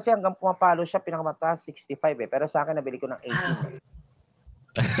 Dati kasi hanggang pumapalo siya, pinakamataas 65 eh. Pero sa akin, nabili ko ng 18 eh.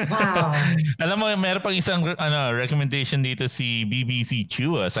 Wow. Alam mo, meron pang isang recommendation dito si BBC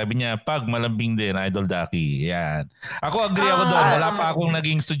Chua. Sabi niya, pag malambing din, Idol Dackie. Yan. Ako agree ako doon. Wala pa akong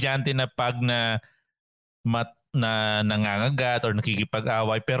naging estudyante na pag na nangangagat or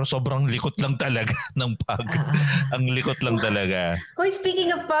nakikipag-away, pero sobrang likot lang talaga ng pag. Ang likot lang talaga. Hoy,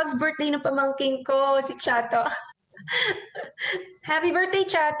 speaking of pugs, birthday ng pamangking ko, si Chato. Happy birthday,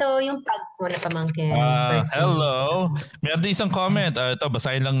 Chato! Yung pag ko na pamangkin. Hello! Meron din isang comment. Ito,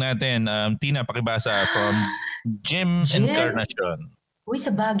 basahin lang natin. Tina, pakibasa from Jim Encarnacion. Uy,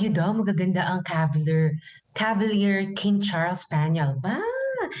 sa Baguio daw, magaganda ang Cavalier King Charles Spaniel. Ba?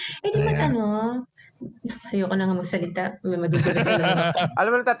 Di man ayoko na nga magsalita. May madudulas na ako. Alam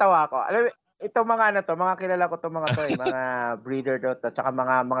mo, natatawa ako. Alam mo, itong mga kilala ko itong mga to mga breeder to, at saka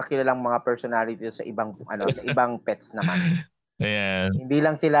mga kilalang mga personality sa ibang sa ibang pets naman. Ayan. Hindi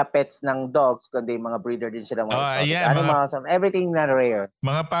lang sila pets ng dogs, kundi mga breeder din sila mga exotic. Everything na rare.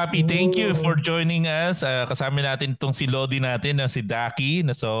 Mga papi, thank you for joining us. Kasama natin itong si Lodi natin, si Dackie.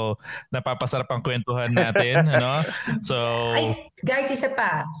 So, napapasarap ang kwentuhan natin. So, guys, isa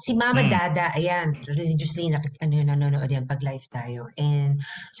pa. Si Mama Dada, ayan, religiously nanonood yan pag live tayo. And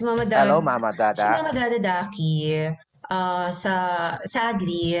si Mama Dada. Hello, Mama Dada. Si Mama Dada Dackie,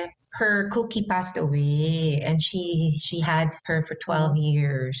 sadly, her cookie passed away and she had her for 12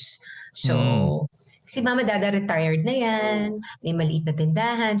 years. So, Si Mama Dada retired na yan, may maliit na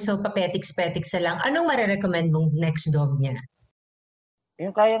tindahan, so papetiks-petiks na lang. Anong marirecommend mong next dog niya?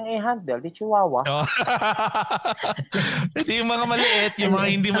 Yung kayang i-handle, di chihuahua. Oh. Hindi yung mga maliit, yung mga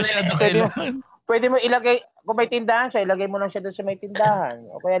hindi masyado kailangan. Pwede mo ilagay, kung may tindahan siya, ilagay mo lang siya doon sa may tindahan.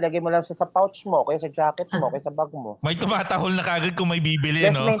 O kaya ilagay mo lang siya sa pouch mo, kaya sa jacket mo, kaya sa bag mo. May tumatahol na kagad kung may bibili,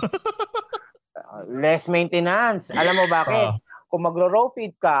 no? Less maintenance. Alam mo bakit? Kung magro-raw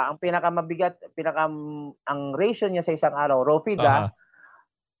feed ka, ang pinakamabigat, ang ratio niya sa isang araw, raw feed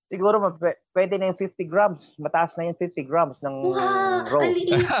siguro pwede na yung 50 grams. Mataas na yung 50 grams ng raw.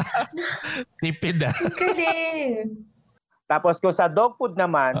 Tipid Galing. Tapos kung sa dog food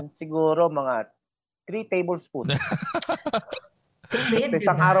naman, siguro mga 3 tablespoons.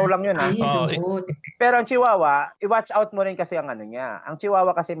 Isang araw lang yun Pero ang chihuahua, i-watch out mo rin kasi ang ano niya. Ang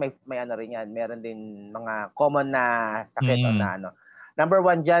chihuahua kasi may ano rin yan. Meron din mga common na sakit o na ano. Number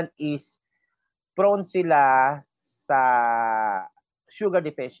 1 dyan is prone sila sa sugar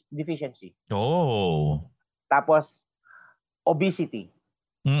deficiency. Oh. Tapos obesity.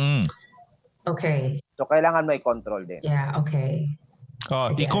 Okay. So kailangan mo i-control din. Yeah, okay.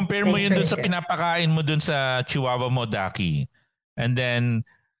 I-compare mo yun dun sa pinapakain mo dun sa chihuahua mo, Dackie. And then,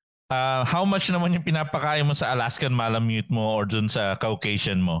 how much naman yung pinapakain mo sa Alaskan Malamute mo or dun sa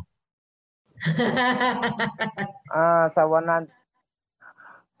Caucasian mo?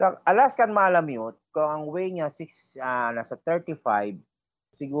 Sa Alaskan Malamute, kung ang weight niya nasa 35,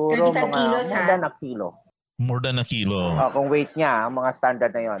 siguro 35 mga kilos, more than a kilo. More than a kilo. Kung weight niya, ang mga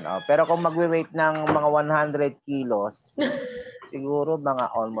standard na yun. Pero kung magwe-weight ng mga 100 kilos, siguro mga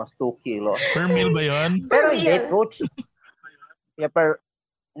almost 2 kilos. Per meal ba yun? Pero hindi, coach. Yeah, per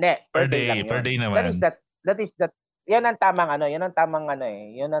day lang yun. Per day naman. That is that. Yan ang tamang Yan ang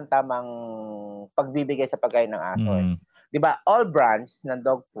tamang pagbibigay sa pagkain ng aso. 'Di ba? All brands ng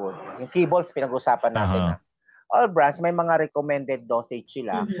dog food, yung kibbles pinag-usapan natin all brands may mga recommended dosage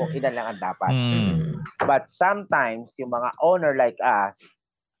sila kung ilan lang ang dapat. But sometimes yung mga owner like us,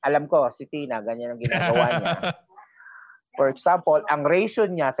 alam ko si Tina ganyan ang ginagawa niya. For example, ang ratio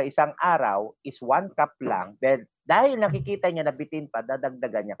niya sa isang araw is 1 cup lang. Dahil nakikita niya na bitin pa,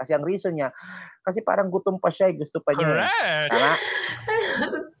 dadagdagan niya. Kasi ang reason niya, kasi parang gutom pa siya, gusto pa niya. Correct! Tama?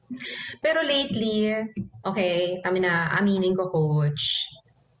 Pero lately, okay, aminin ko, coach.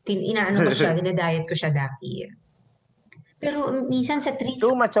 Inaano ko siya, dinadiet ko siya, Dackie. Pero minsan sa treats...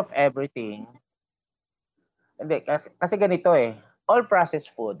 Too much of everything. Hindi, kasi ganito all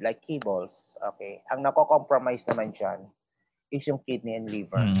processed food, like kibbles, okay, ang nako-compromise naman dyan is yung kidney and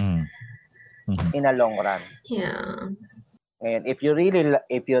liver. In a long run. Yeah. And if you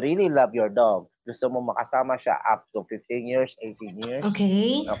really love your dog, gusto mo makasama siya up to 15 years, 18 years.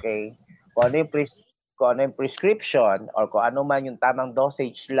 Okay. Okay. Kung ano yung prescription or kung ano man yung tamang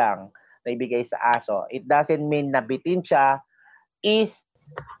dosage lang na ibigay sa aso, it doesn't mean na bitin siya is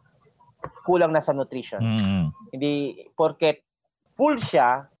kulang na sa nutrition. Hindi porket full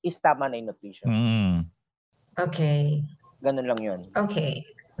siya is tama na yung nutrition. Okay. Ganun lang yun. Okay.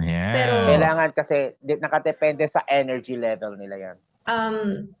 Yeah. Pero kailangan kasi nakadepende sa energy level nila yan.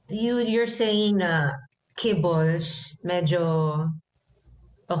 You're saying na kibbles medyo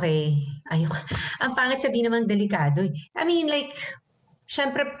okay. Ayoko. Ang pangit sabihin namang delikado. I mean like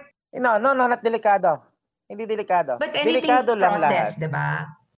syempre No, not delikado. Hindi delikado. But anything delikado process, 'di ba?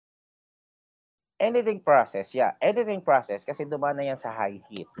 Anything process, yeah. Anything process kasi dumaan na yan sa high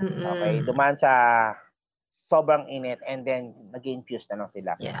heat. Okay? Dumaan sa sobrang init and then nag-infuse na lang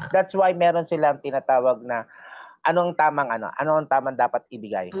sila. Yeah. That's why meron silang tinatawag na ano ang tamang dapat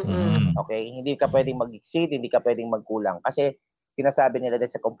ibigay. Okay? Hindi ka pwedeng mag-exceed, hindi ka pwedeng magkulang kasi sinasabi nila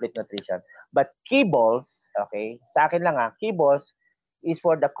din sa complete nutrition. But kibbles, okay? Sa akin lang kibbles is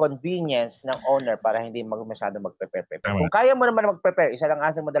for the convenience ng owner para hindi masyado mag-prepare. Kung kaya mo naman mag-prepare, isa lang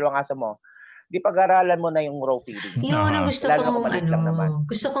aso mo, dalawang aso mo, di pag-aralan mo na yung raw feeding. Yun ang gusto kong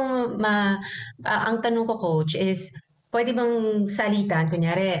gusto kong ang tanong ko, coach, is pwede bang salitan,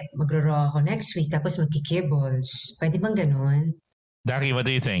 kunyari magro-raw ako next week tapos magkikibbles, pwede bang ganun? Dackie, what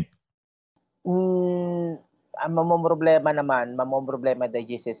do you think? Ang mamomroblema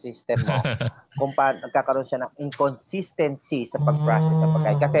digestive system mo kung nagkakaroon siya ng inconsistency sa pag-process ng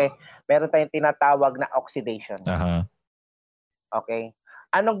pagkain. Kasi meron tayong tinatawag na oxidation. Okay?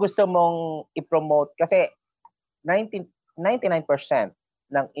 Anong gusto mong i-promote? Kasi 99%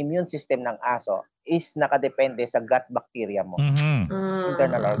 ng immune system ng aso is nakadepende sa gut bacteria mo.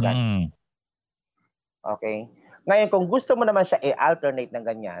 Internal organ. Okay? Ngayon, kung gusto mo naman siya i-alternate ng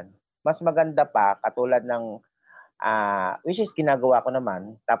ganyan, mas maganda pa, katulad ng, which is ginagawa ko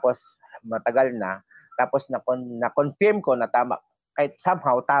naman, tapos matagal na, tapos na-confirm ko na tama, kahit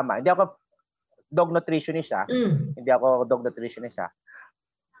somehow tama. Hindi ako dog nutritionist hindi ako dog nutritionist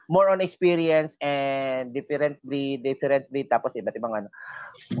more on experience and differently tapos iba't ibang ano.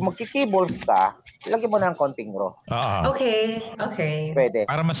 Kung magki-kibbles ka, lagyan mo na ng konting raw. Okay. Pwede.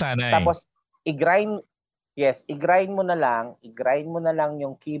 Para masanay. Tapos i-grind mo na lang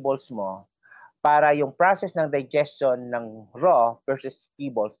yung kibbles mo para yung process ng digestion ng raw versus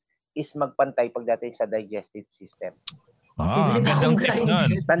kibbles is magpantay pagdating sa digestive system. Gandang tip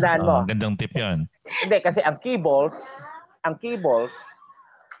nun. Tandaan mo. Gandang tip yun. Hindi, kasi ang kibbles,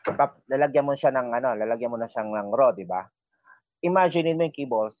 lalagyan mo na siyang ng raw, di ba? Imagine mo yung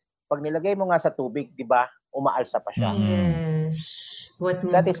kibbles, pag nilagay mo nga sa tubig, di ba, umaalsa pa siya. Yes.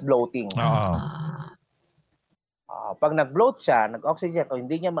 That is bloating. Pag nag-bloat siya, nag-oxygen, o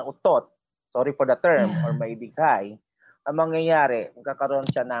hindi niya mautot, sorry for the term, or maibigay, ang mangyayari, magkakaroon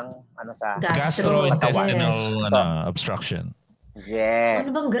siya ng gastrointestinal obstruction. Yes.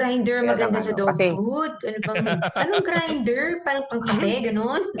 Ano bang grinder maganda sa dog food? Anong grinder? Parang pangkape,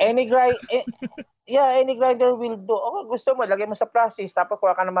 ganun? Any grinder will do. Gusto mo, lagay mo sa plastic, tapos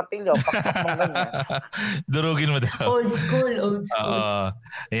kuha ka ng martilyo, pakpak mo ganyan. Durugin mo daw. Old school.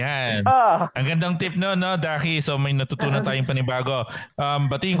 Yan. Ang gandang tip no, Dackie. So may natutunan tayong panibago.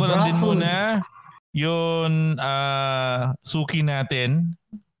 Batiin ko lang din muna yung suki natin,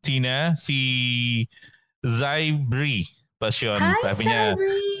 Tina, si Zybri Passion. Sabi niya,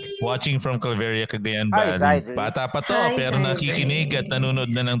 watching from Calveria, Cagayan Valley. Bata pa to, pero nakikinig at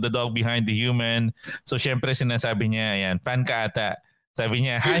nanonood na ng The Dog Behind the Human. So syempre sinasabi niya, ayan, fan ka ata. Sabi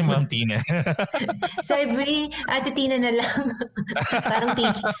niya, hi Ma'am Tina. Zybri, Ate Tina na lang.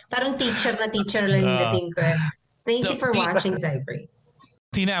 parang teacher lang yung dating ko. Thank you for watching, Zybri.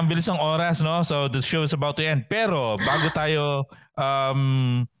 Tina, ang bilis ng oras, no? So the show is about to end. Pero bago tayo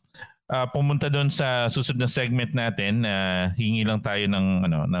pumunta doon sa susunod na segment natin, hingi lang tayo ng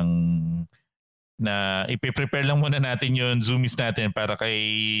ipe-prepare lang muna natin yung Zoomies natin para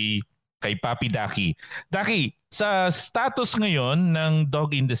kay Papi Dackie. Dackie, sa status ngayon ng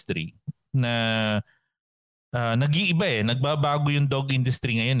dog industry na nag-iiba nagbabago yung dog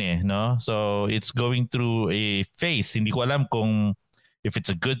industry ngayon no? So it's going through a phase. Hindi ko alam kung if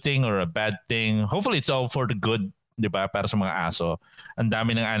it's a good thing or a bad thing. Hopefully it's all for the good, 'di ba? Para sa mga aso. Ang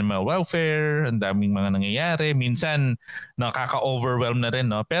dami ng animal welfare, ang daming mga nangyayari. Minsan nakaka-overwhelm na rin,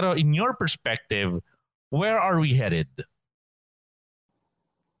 no? Pero in your perspective, where are we headed?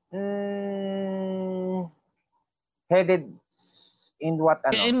 Headed in what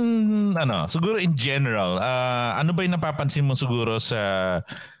siguro in general. Ano ba 'yung napapansin mo siguro sa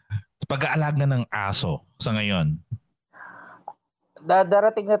pag-aalaga ng aso sa ngayon?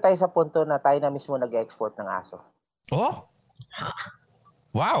 Darating na tayo sa punto na tayo na mismo nag-export ng aso. Oh?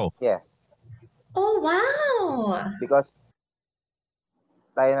 Wow. Yes. Oh, wow. Because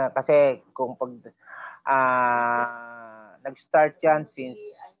tayo na, kasi kung nag-start yan since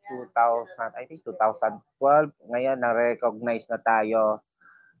 2012. Ngayon, na-recognize na tayo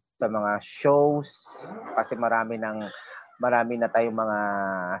sa mga shows kasi marami na tayong mga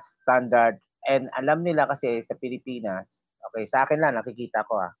standard. And alam nila kasi sa Pilipinas, okay, sa akin lang, nakikita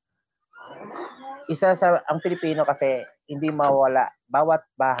ko ang Pilipino kasi hindi mawala, bawat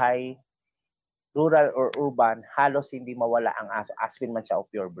bahay, rural or urban, halos hindi mawala ang aso. Aspin man siya o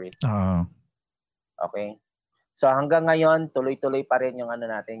pure breed. Okay? So hanggang ngayon, tuloy-tuloy pa rin yung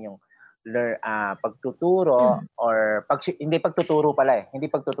yung pagtuturo or hindi pagtuturo pala hindi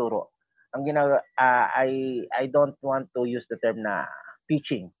pagtuturo. Ang I don't want to use the term na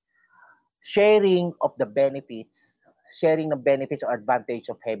teaching. Sharing of the benefits, or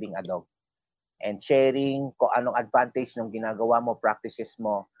advantage of having a dog. And sharing kung anong advantage ng ginagawa mo, practices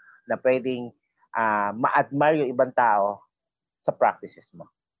mo, na pwedeng ma-admire yung ibang tao sa practices mo.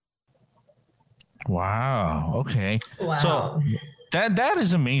 Wow, okay. Wow. So that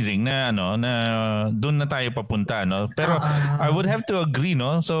is amazing na doon na tayo papunta, no? Pero I would have to agree,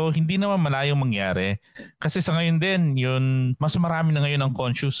 no? So hindi naman malayong mangyari kasi sa ngayon din yun, mas marami na ngayon ang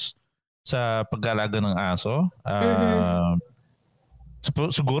conscious sa pag-alaga ng aso.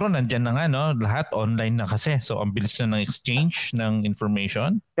 Siguro nandyan na nga, no? Lahat online na kasi. So ang bilis na ng exchange ng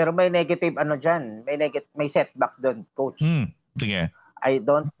information. Pero may negative dyan. May setback doon, coach. Sige.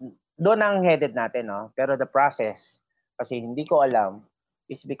 Doon ang headed natin, no? Pero the process, kasi hindi ko alam,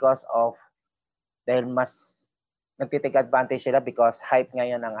 is because of dahil mas nagtitake advantage sila because hype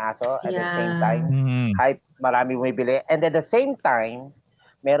ngayon ang aso. At the same time, hype, marami bumibili. And at the same time,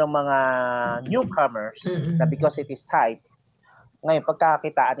 merong mga newcomers na because it is hype, ngayon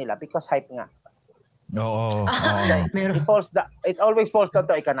pagkakitaan nila because hype nga. Oo. It always falls down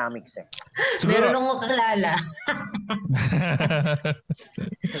to economics eh. Meron akong kakilala.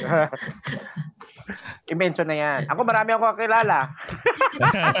 I-mention na yan. Ako marami akong kakilala.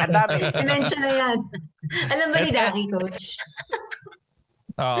 Ang dami. I-mention na yan. Alam ba ni Dackie, Coach?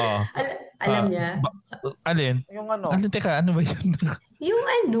 Oo. Alam niya? Alin? Yung ano? Teka, ano ba yun? Yung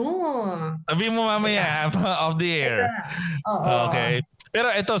ano? Sabihin mo mamaya, off the air. Oo. Okay. Pero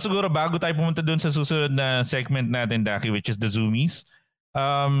ito, siguro bago tayo pumunta doon sa susunod na segment natin, Dackie, which is the Zoomies.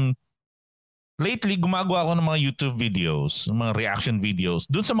 Lately, gumagawa ako ng mga YouTube videos, mga reaction videos,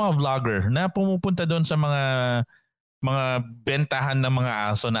 doon sa mga vlogger na pumupunta doon sa mga bentahan ng mga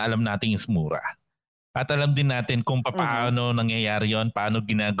aso na alam nating is mura. At alam din natin kung paano nangyayari yon, paano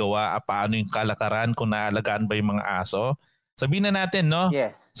ginagawa, paano yung kalakaran, kung naalagaan ba yung mga aso. Sabihin na natin, no?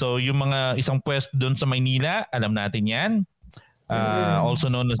 Yes. So yung mga isang pwesto doon sa Maynila, alam natin yan. Also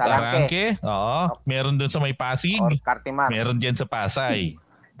known as Tarangke. Oo. Meron doon sa may Pasig. Meron dyan sa Pasay.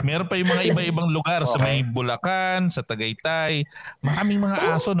 Meron pa yung mga iba-ibang lugar sa may Bulacan, sa Tagaytay. Maraming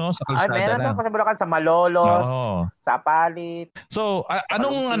mga aso, no? Sa kalsada meron pa sa Bulacan, sa Malolos, sa Palit. So,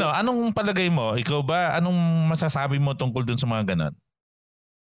 anong palagay mo? Ikaw ba, anong masasabi mo tungkol dun sa mga ganon?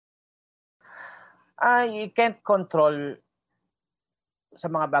 You can't control sa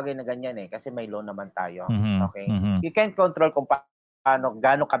mga bagay na ganyan eh kasi may law naman tayo. Okay? You can't control kung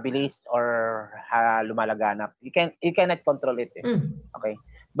gaano kabilis or lumalaganap. You cannot control it eh. Okay?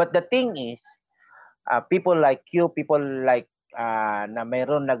 But the thing is, people like you, people like na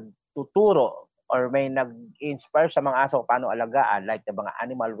mayroon nagtuturo or may nag-inspire sa mga aso paano alagaan, like the mga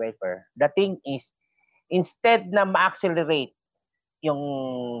animal welfare. The thing is, instead na ma-accelerate yung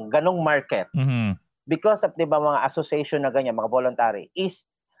ganong market, because of mga association na ganyan, mga voluntary, is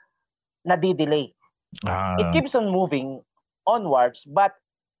nadidelay. It keeps on moving onwards, but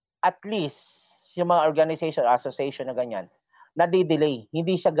at least yung mga organization, association na ganyan, nadidelay.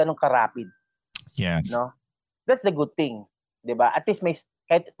 Hindi siya ganun karapid. Yes. No? That's the good thing. Diba? At least may,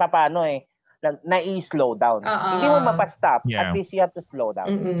 kahit paano na-slow down. Hindi mo mapastop. Yeah. At least you have to slow down.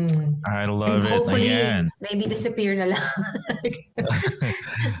 I love it. Hopefully, maybe disappear na lang.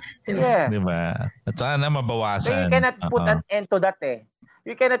 Yes. Diba? At sana mabawasan. So you cannot put an end to that eh.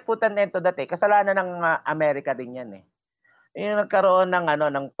 You cannot put an end to that eh. Kasalanan ng Amerika din yan eh. Yung nagkaroon ng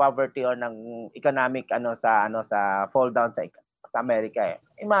ng poverty or ng economic sa fall down sa Amerika eh.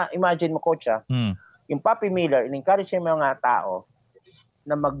 Imagine mo, coach yung Puppy Miller, in-encourage yung mga tao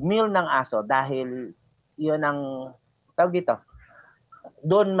na mag-meal ng aso dahil yun ang tawag dito.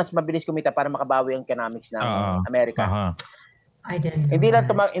 Doon mas mabilis kumita para makabawi ang economics ng Amerika. I didn't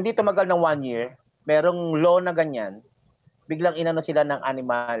know. Hindi tumagal ng 1 year, merong law na ganyan. Biglang inano sila ng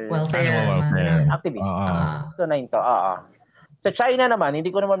animal welfare activist. So na ito. Sa China naman, hindi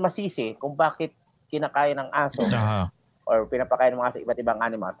ko naman masisi kung bakit kinakain ng aso or pinapakain ng mga iba't ibang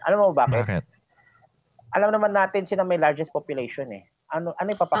animals. Alam mo bakit? Alam naman natin sila may largest population eh. Ano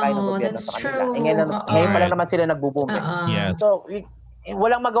yung papakain ng gobyerno sa kanila? Ngayon pa lang naman sila nagbo-boom. So,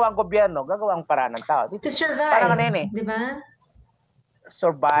 walang magawa ang gobyerno, gagawa ang paraan ng tao. To survive. Parang ano yun eh. Di ba?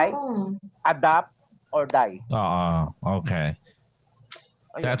 Survive, adapt, or die. Okay.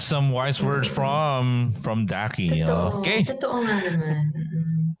 That's some wise words from Dackie. Okay. Totoo nga naman.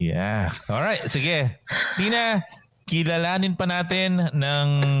 Yeah. All right. Sige. Tina, kilalanin pa natin ng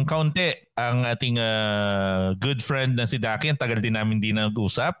kaunti ang ating good friend na si Dackie. Ang tagal din namin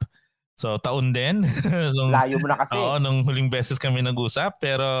nag-usap. So, taon din. Layo mo na kasi. Oo, nung huling beses kami nag-usap.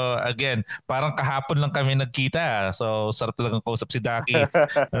 Pero again, parang kahapon lang kami nagkita. So, sarap talagang kausap si Dackie.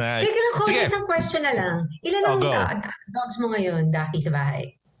 Teka lang, coach, isang question na lang. Ilan ang dogs mo ngayon, Dackie, sa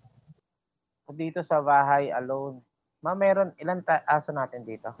bahay? Dito sa bahay, alone. Meron, ilan aso natin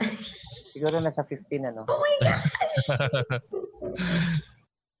dito? Siguro nasa 15, ano? Oh my gosh!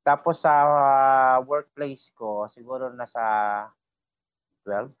 Tapos sa workplace ko, siguro nasa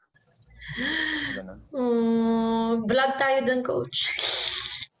 12. Vlog tayo dun, coach.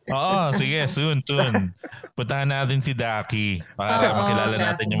 Sige, soon. Puntahan natin si Dackie para makilala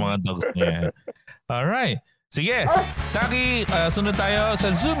natin yung mga dogs niya. Alright. Sige, Dackie, sunod tayo sa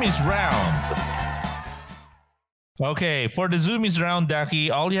Zoomies Round. Okay, for the Zoomies Round,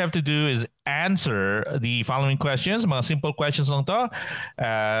 Dackie, all you have to do is answer the following questions. Mga simple questions lang to.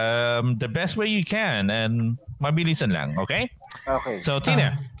 The best way you can and mabilisan lang, okay? Okay. So,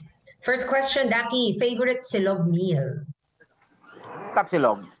 Tina. First question, Dackie, favorite silog meal?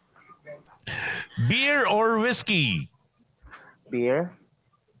 Kapsilog. Beer or whiskey? Beer.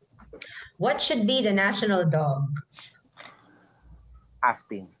 What should be the national dog?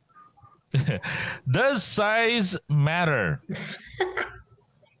 Aspin. Does size matter?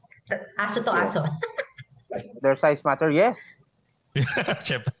 Aso to aso. Their size matter, yes.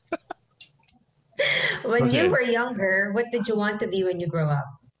 Syempre. When Okay. you were younger, what did you want to be when you grow up?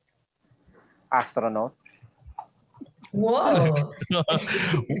 Astronaut. Whoa.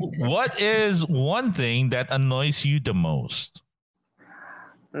 What is one thing that annoys you the most?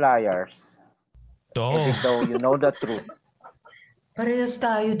 Liars. Oh. Even though you know the truth. Parehas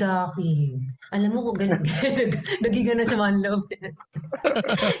tayo, Daki. Alam mo kung naging na sa manloob.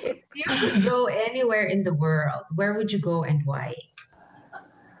 If you could go anywhere in the world, where would you go and why?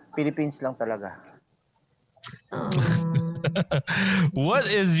 Philippines lang talaga. What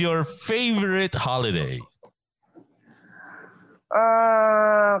is your favorite holiday?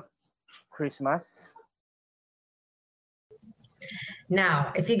 Christmas.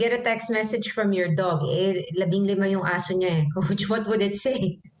 Now, if you get a text message from your dog, 15 yung aso niya eh. Coach, what would it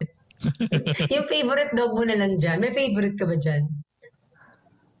say? Yung favorite dog mo na lang dyan. May favorite ka ba dyan?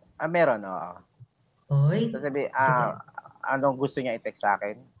 Meron, oo. Oy, Sasabi, sige. anong gusto niya i-text sa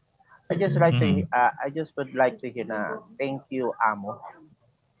akin? I just would like to hear na, thank you, amo.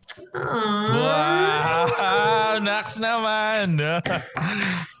 Wow! Nax naman!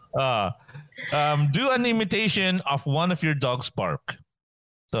 Do an imitation of one of your dog's bark.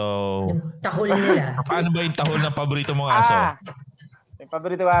 So, Tahol nila. paano ba yung tahol ng paborito mong aso? Yung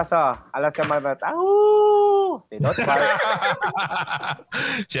paborito ko aso, Alaska Marmot. Ahoo! They don't bark.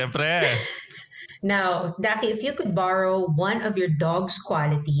 Siyempre. Now, Daki, if you could borrow one of your dog's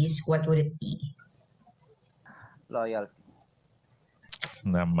qualities, what would it be? Loyalty.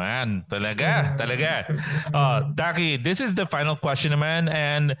 Naman. Talaga. Daki, this is the final question naman.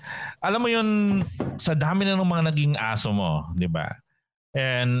 And alam mo yun, sa dami na ng mga naging aso mo, di ba?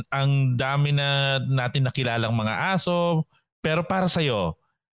 And ang dami na natin nakilalang mga aso. Pero para sa'yo,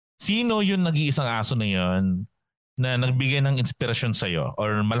 sino yung nag-iisang aso na yun na nagbigay ng inspirasyon sa'yo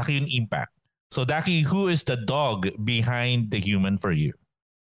or malaki yung impact? So Daki, who is the dog behind the human for you?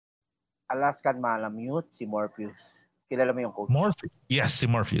 Alaskan Malamute, si Morpheus. Kilala mo yung coach? Morpheus. Yes, si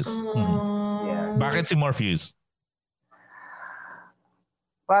Morpheus. Yeah. Bakit si Morpheus?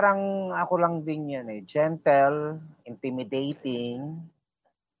 Parang ako lang din yan eh. Gentle, intimidating,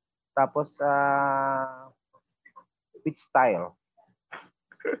 tapos with style.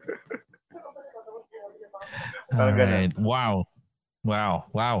 All right. Wow.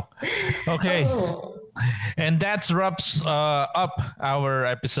 Okay. And that wraps up our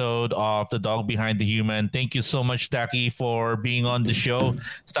episode of The Dog Behind the Human. Thank you so much, Dackie, for being on the show.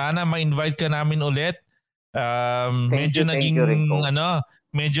 Sana ma-invite ka namin ulit. Medyo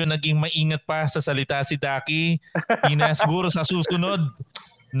naging maingat pa sa salita si Dackie. Tina, siguro sa susunod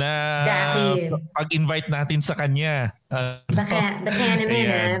na Dackie, pag-invite natin sa kanya. baka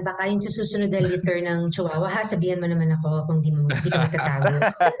naman baka yung susunod na litter ng chihuahua, sabihan mo naman ako kung di ka magtatago.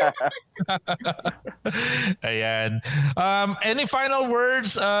 Ayan. Any final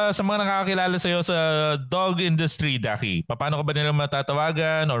words sa mga nakakakilala sa'yo sa dog industry, Dackie? Paano ka ba nila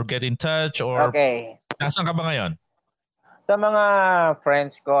matatawagan or get in touch? Or nasan ka ba ngayon? Sa mga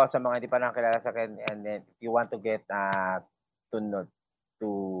friends ko, sa mga hindi pa nakakilala sa akin, and then if you want to get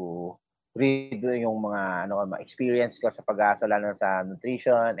to read yung mga experience ko sa pag-asa, lalo sa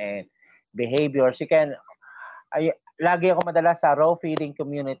nutrition and behaviors, you can lagi ako madalas sa raw feeding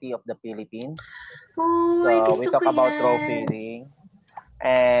community of the Philippines. Oh, so we talk about raw feeding,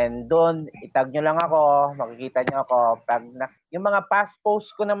 and doon itag nyo lang ako, makikita nyo ako pag yung mga past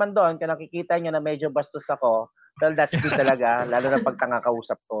posts ko naman doon, kung nakikita nyo na medyo bastos ako, well, that's good talaga, lalo na pag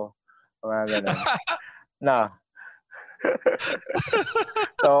tanga-kausap ko, mga ganun. No.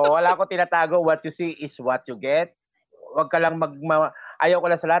 So wala ko tinatago, what you see is what you get. Wag ka lang ayaw ko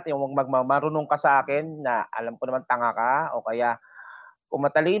lang sa lahat yung marunong ka sa akin na alam ko naman tanga ka, o kaya kung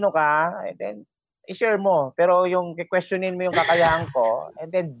matalino ka, and then i-share mo, pero yung questionin mo yung kakayahan ko, and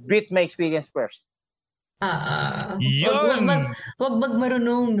then beat my experience first. Yun! Wag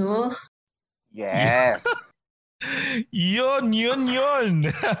magmarunong, no? Yes. Yun.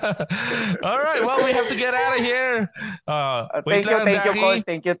 All right, well, we have to get out of here. Thank you, Coach.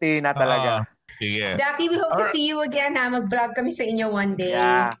 Thank you, Tina, talaga. Sige. Dackie, we hope to see you again. Mag-vlog kami sa inyo one day.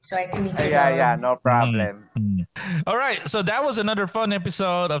 So I can meet you. Yeah, no problem. All right, so that was another fun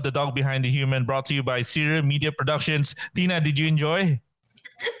episode of The Dog Behind the Human, brought to you by Sierra Media Productions. Tina, did you enjoy?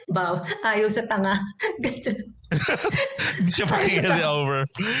 Wow, ayaw sa tanga. Hindi siya pakinggan over.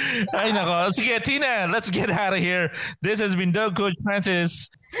 Ay nako. Sige, Tina, let's get out of here. This has been Dog Coach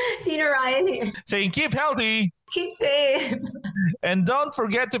Francis. Tina Ryan here. Saying keep healthy. Keep safe. And don't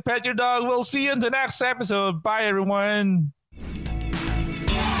forget to pet your dog. We'll see you in the next episode. Bye, everyone.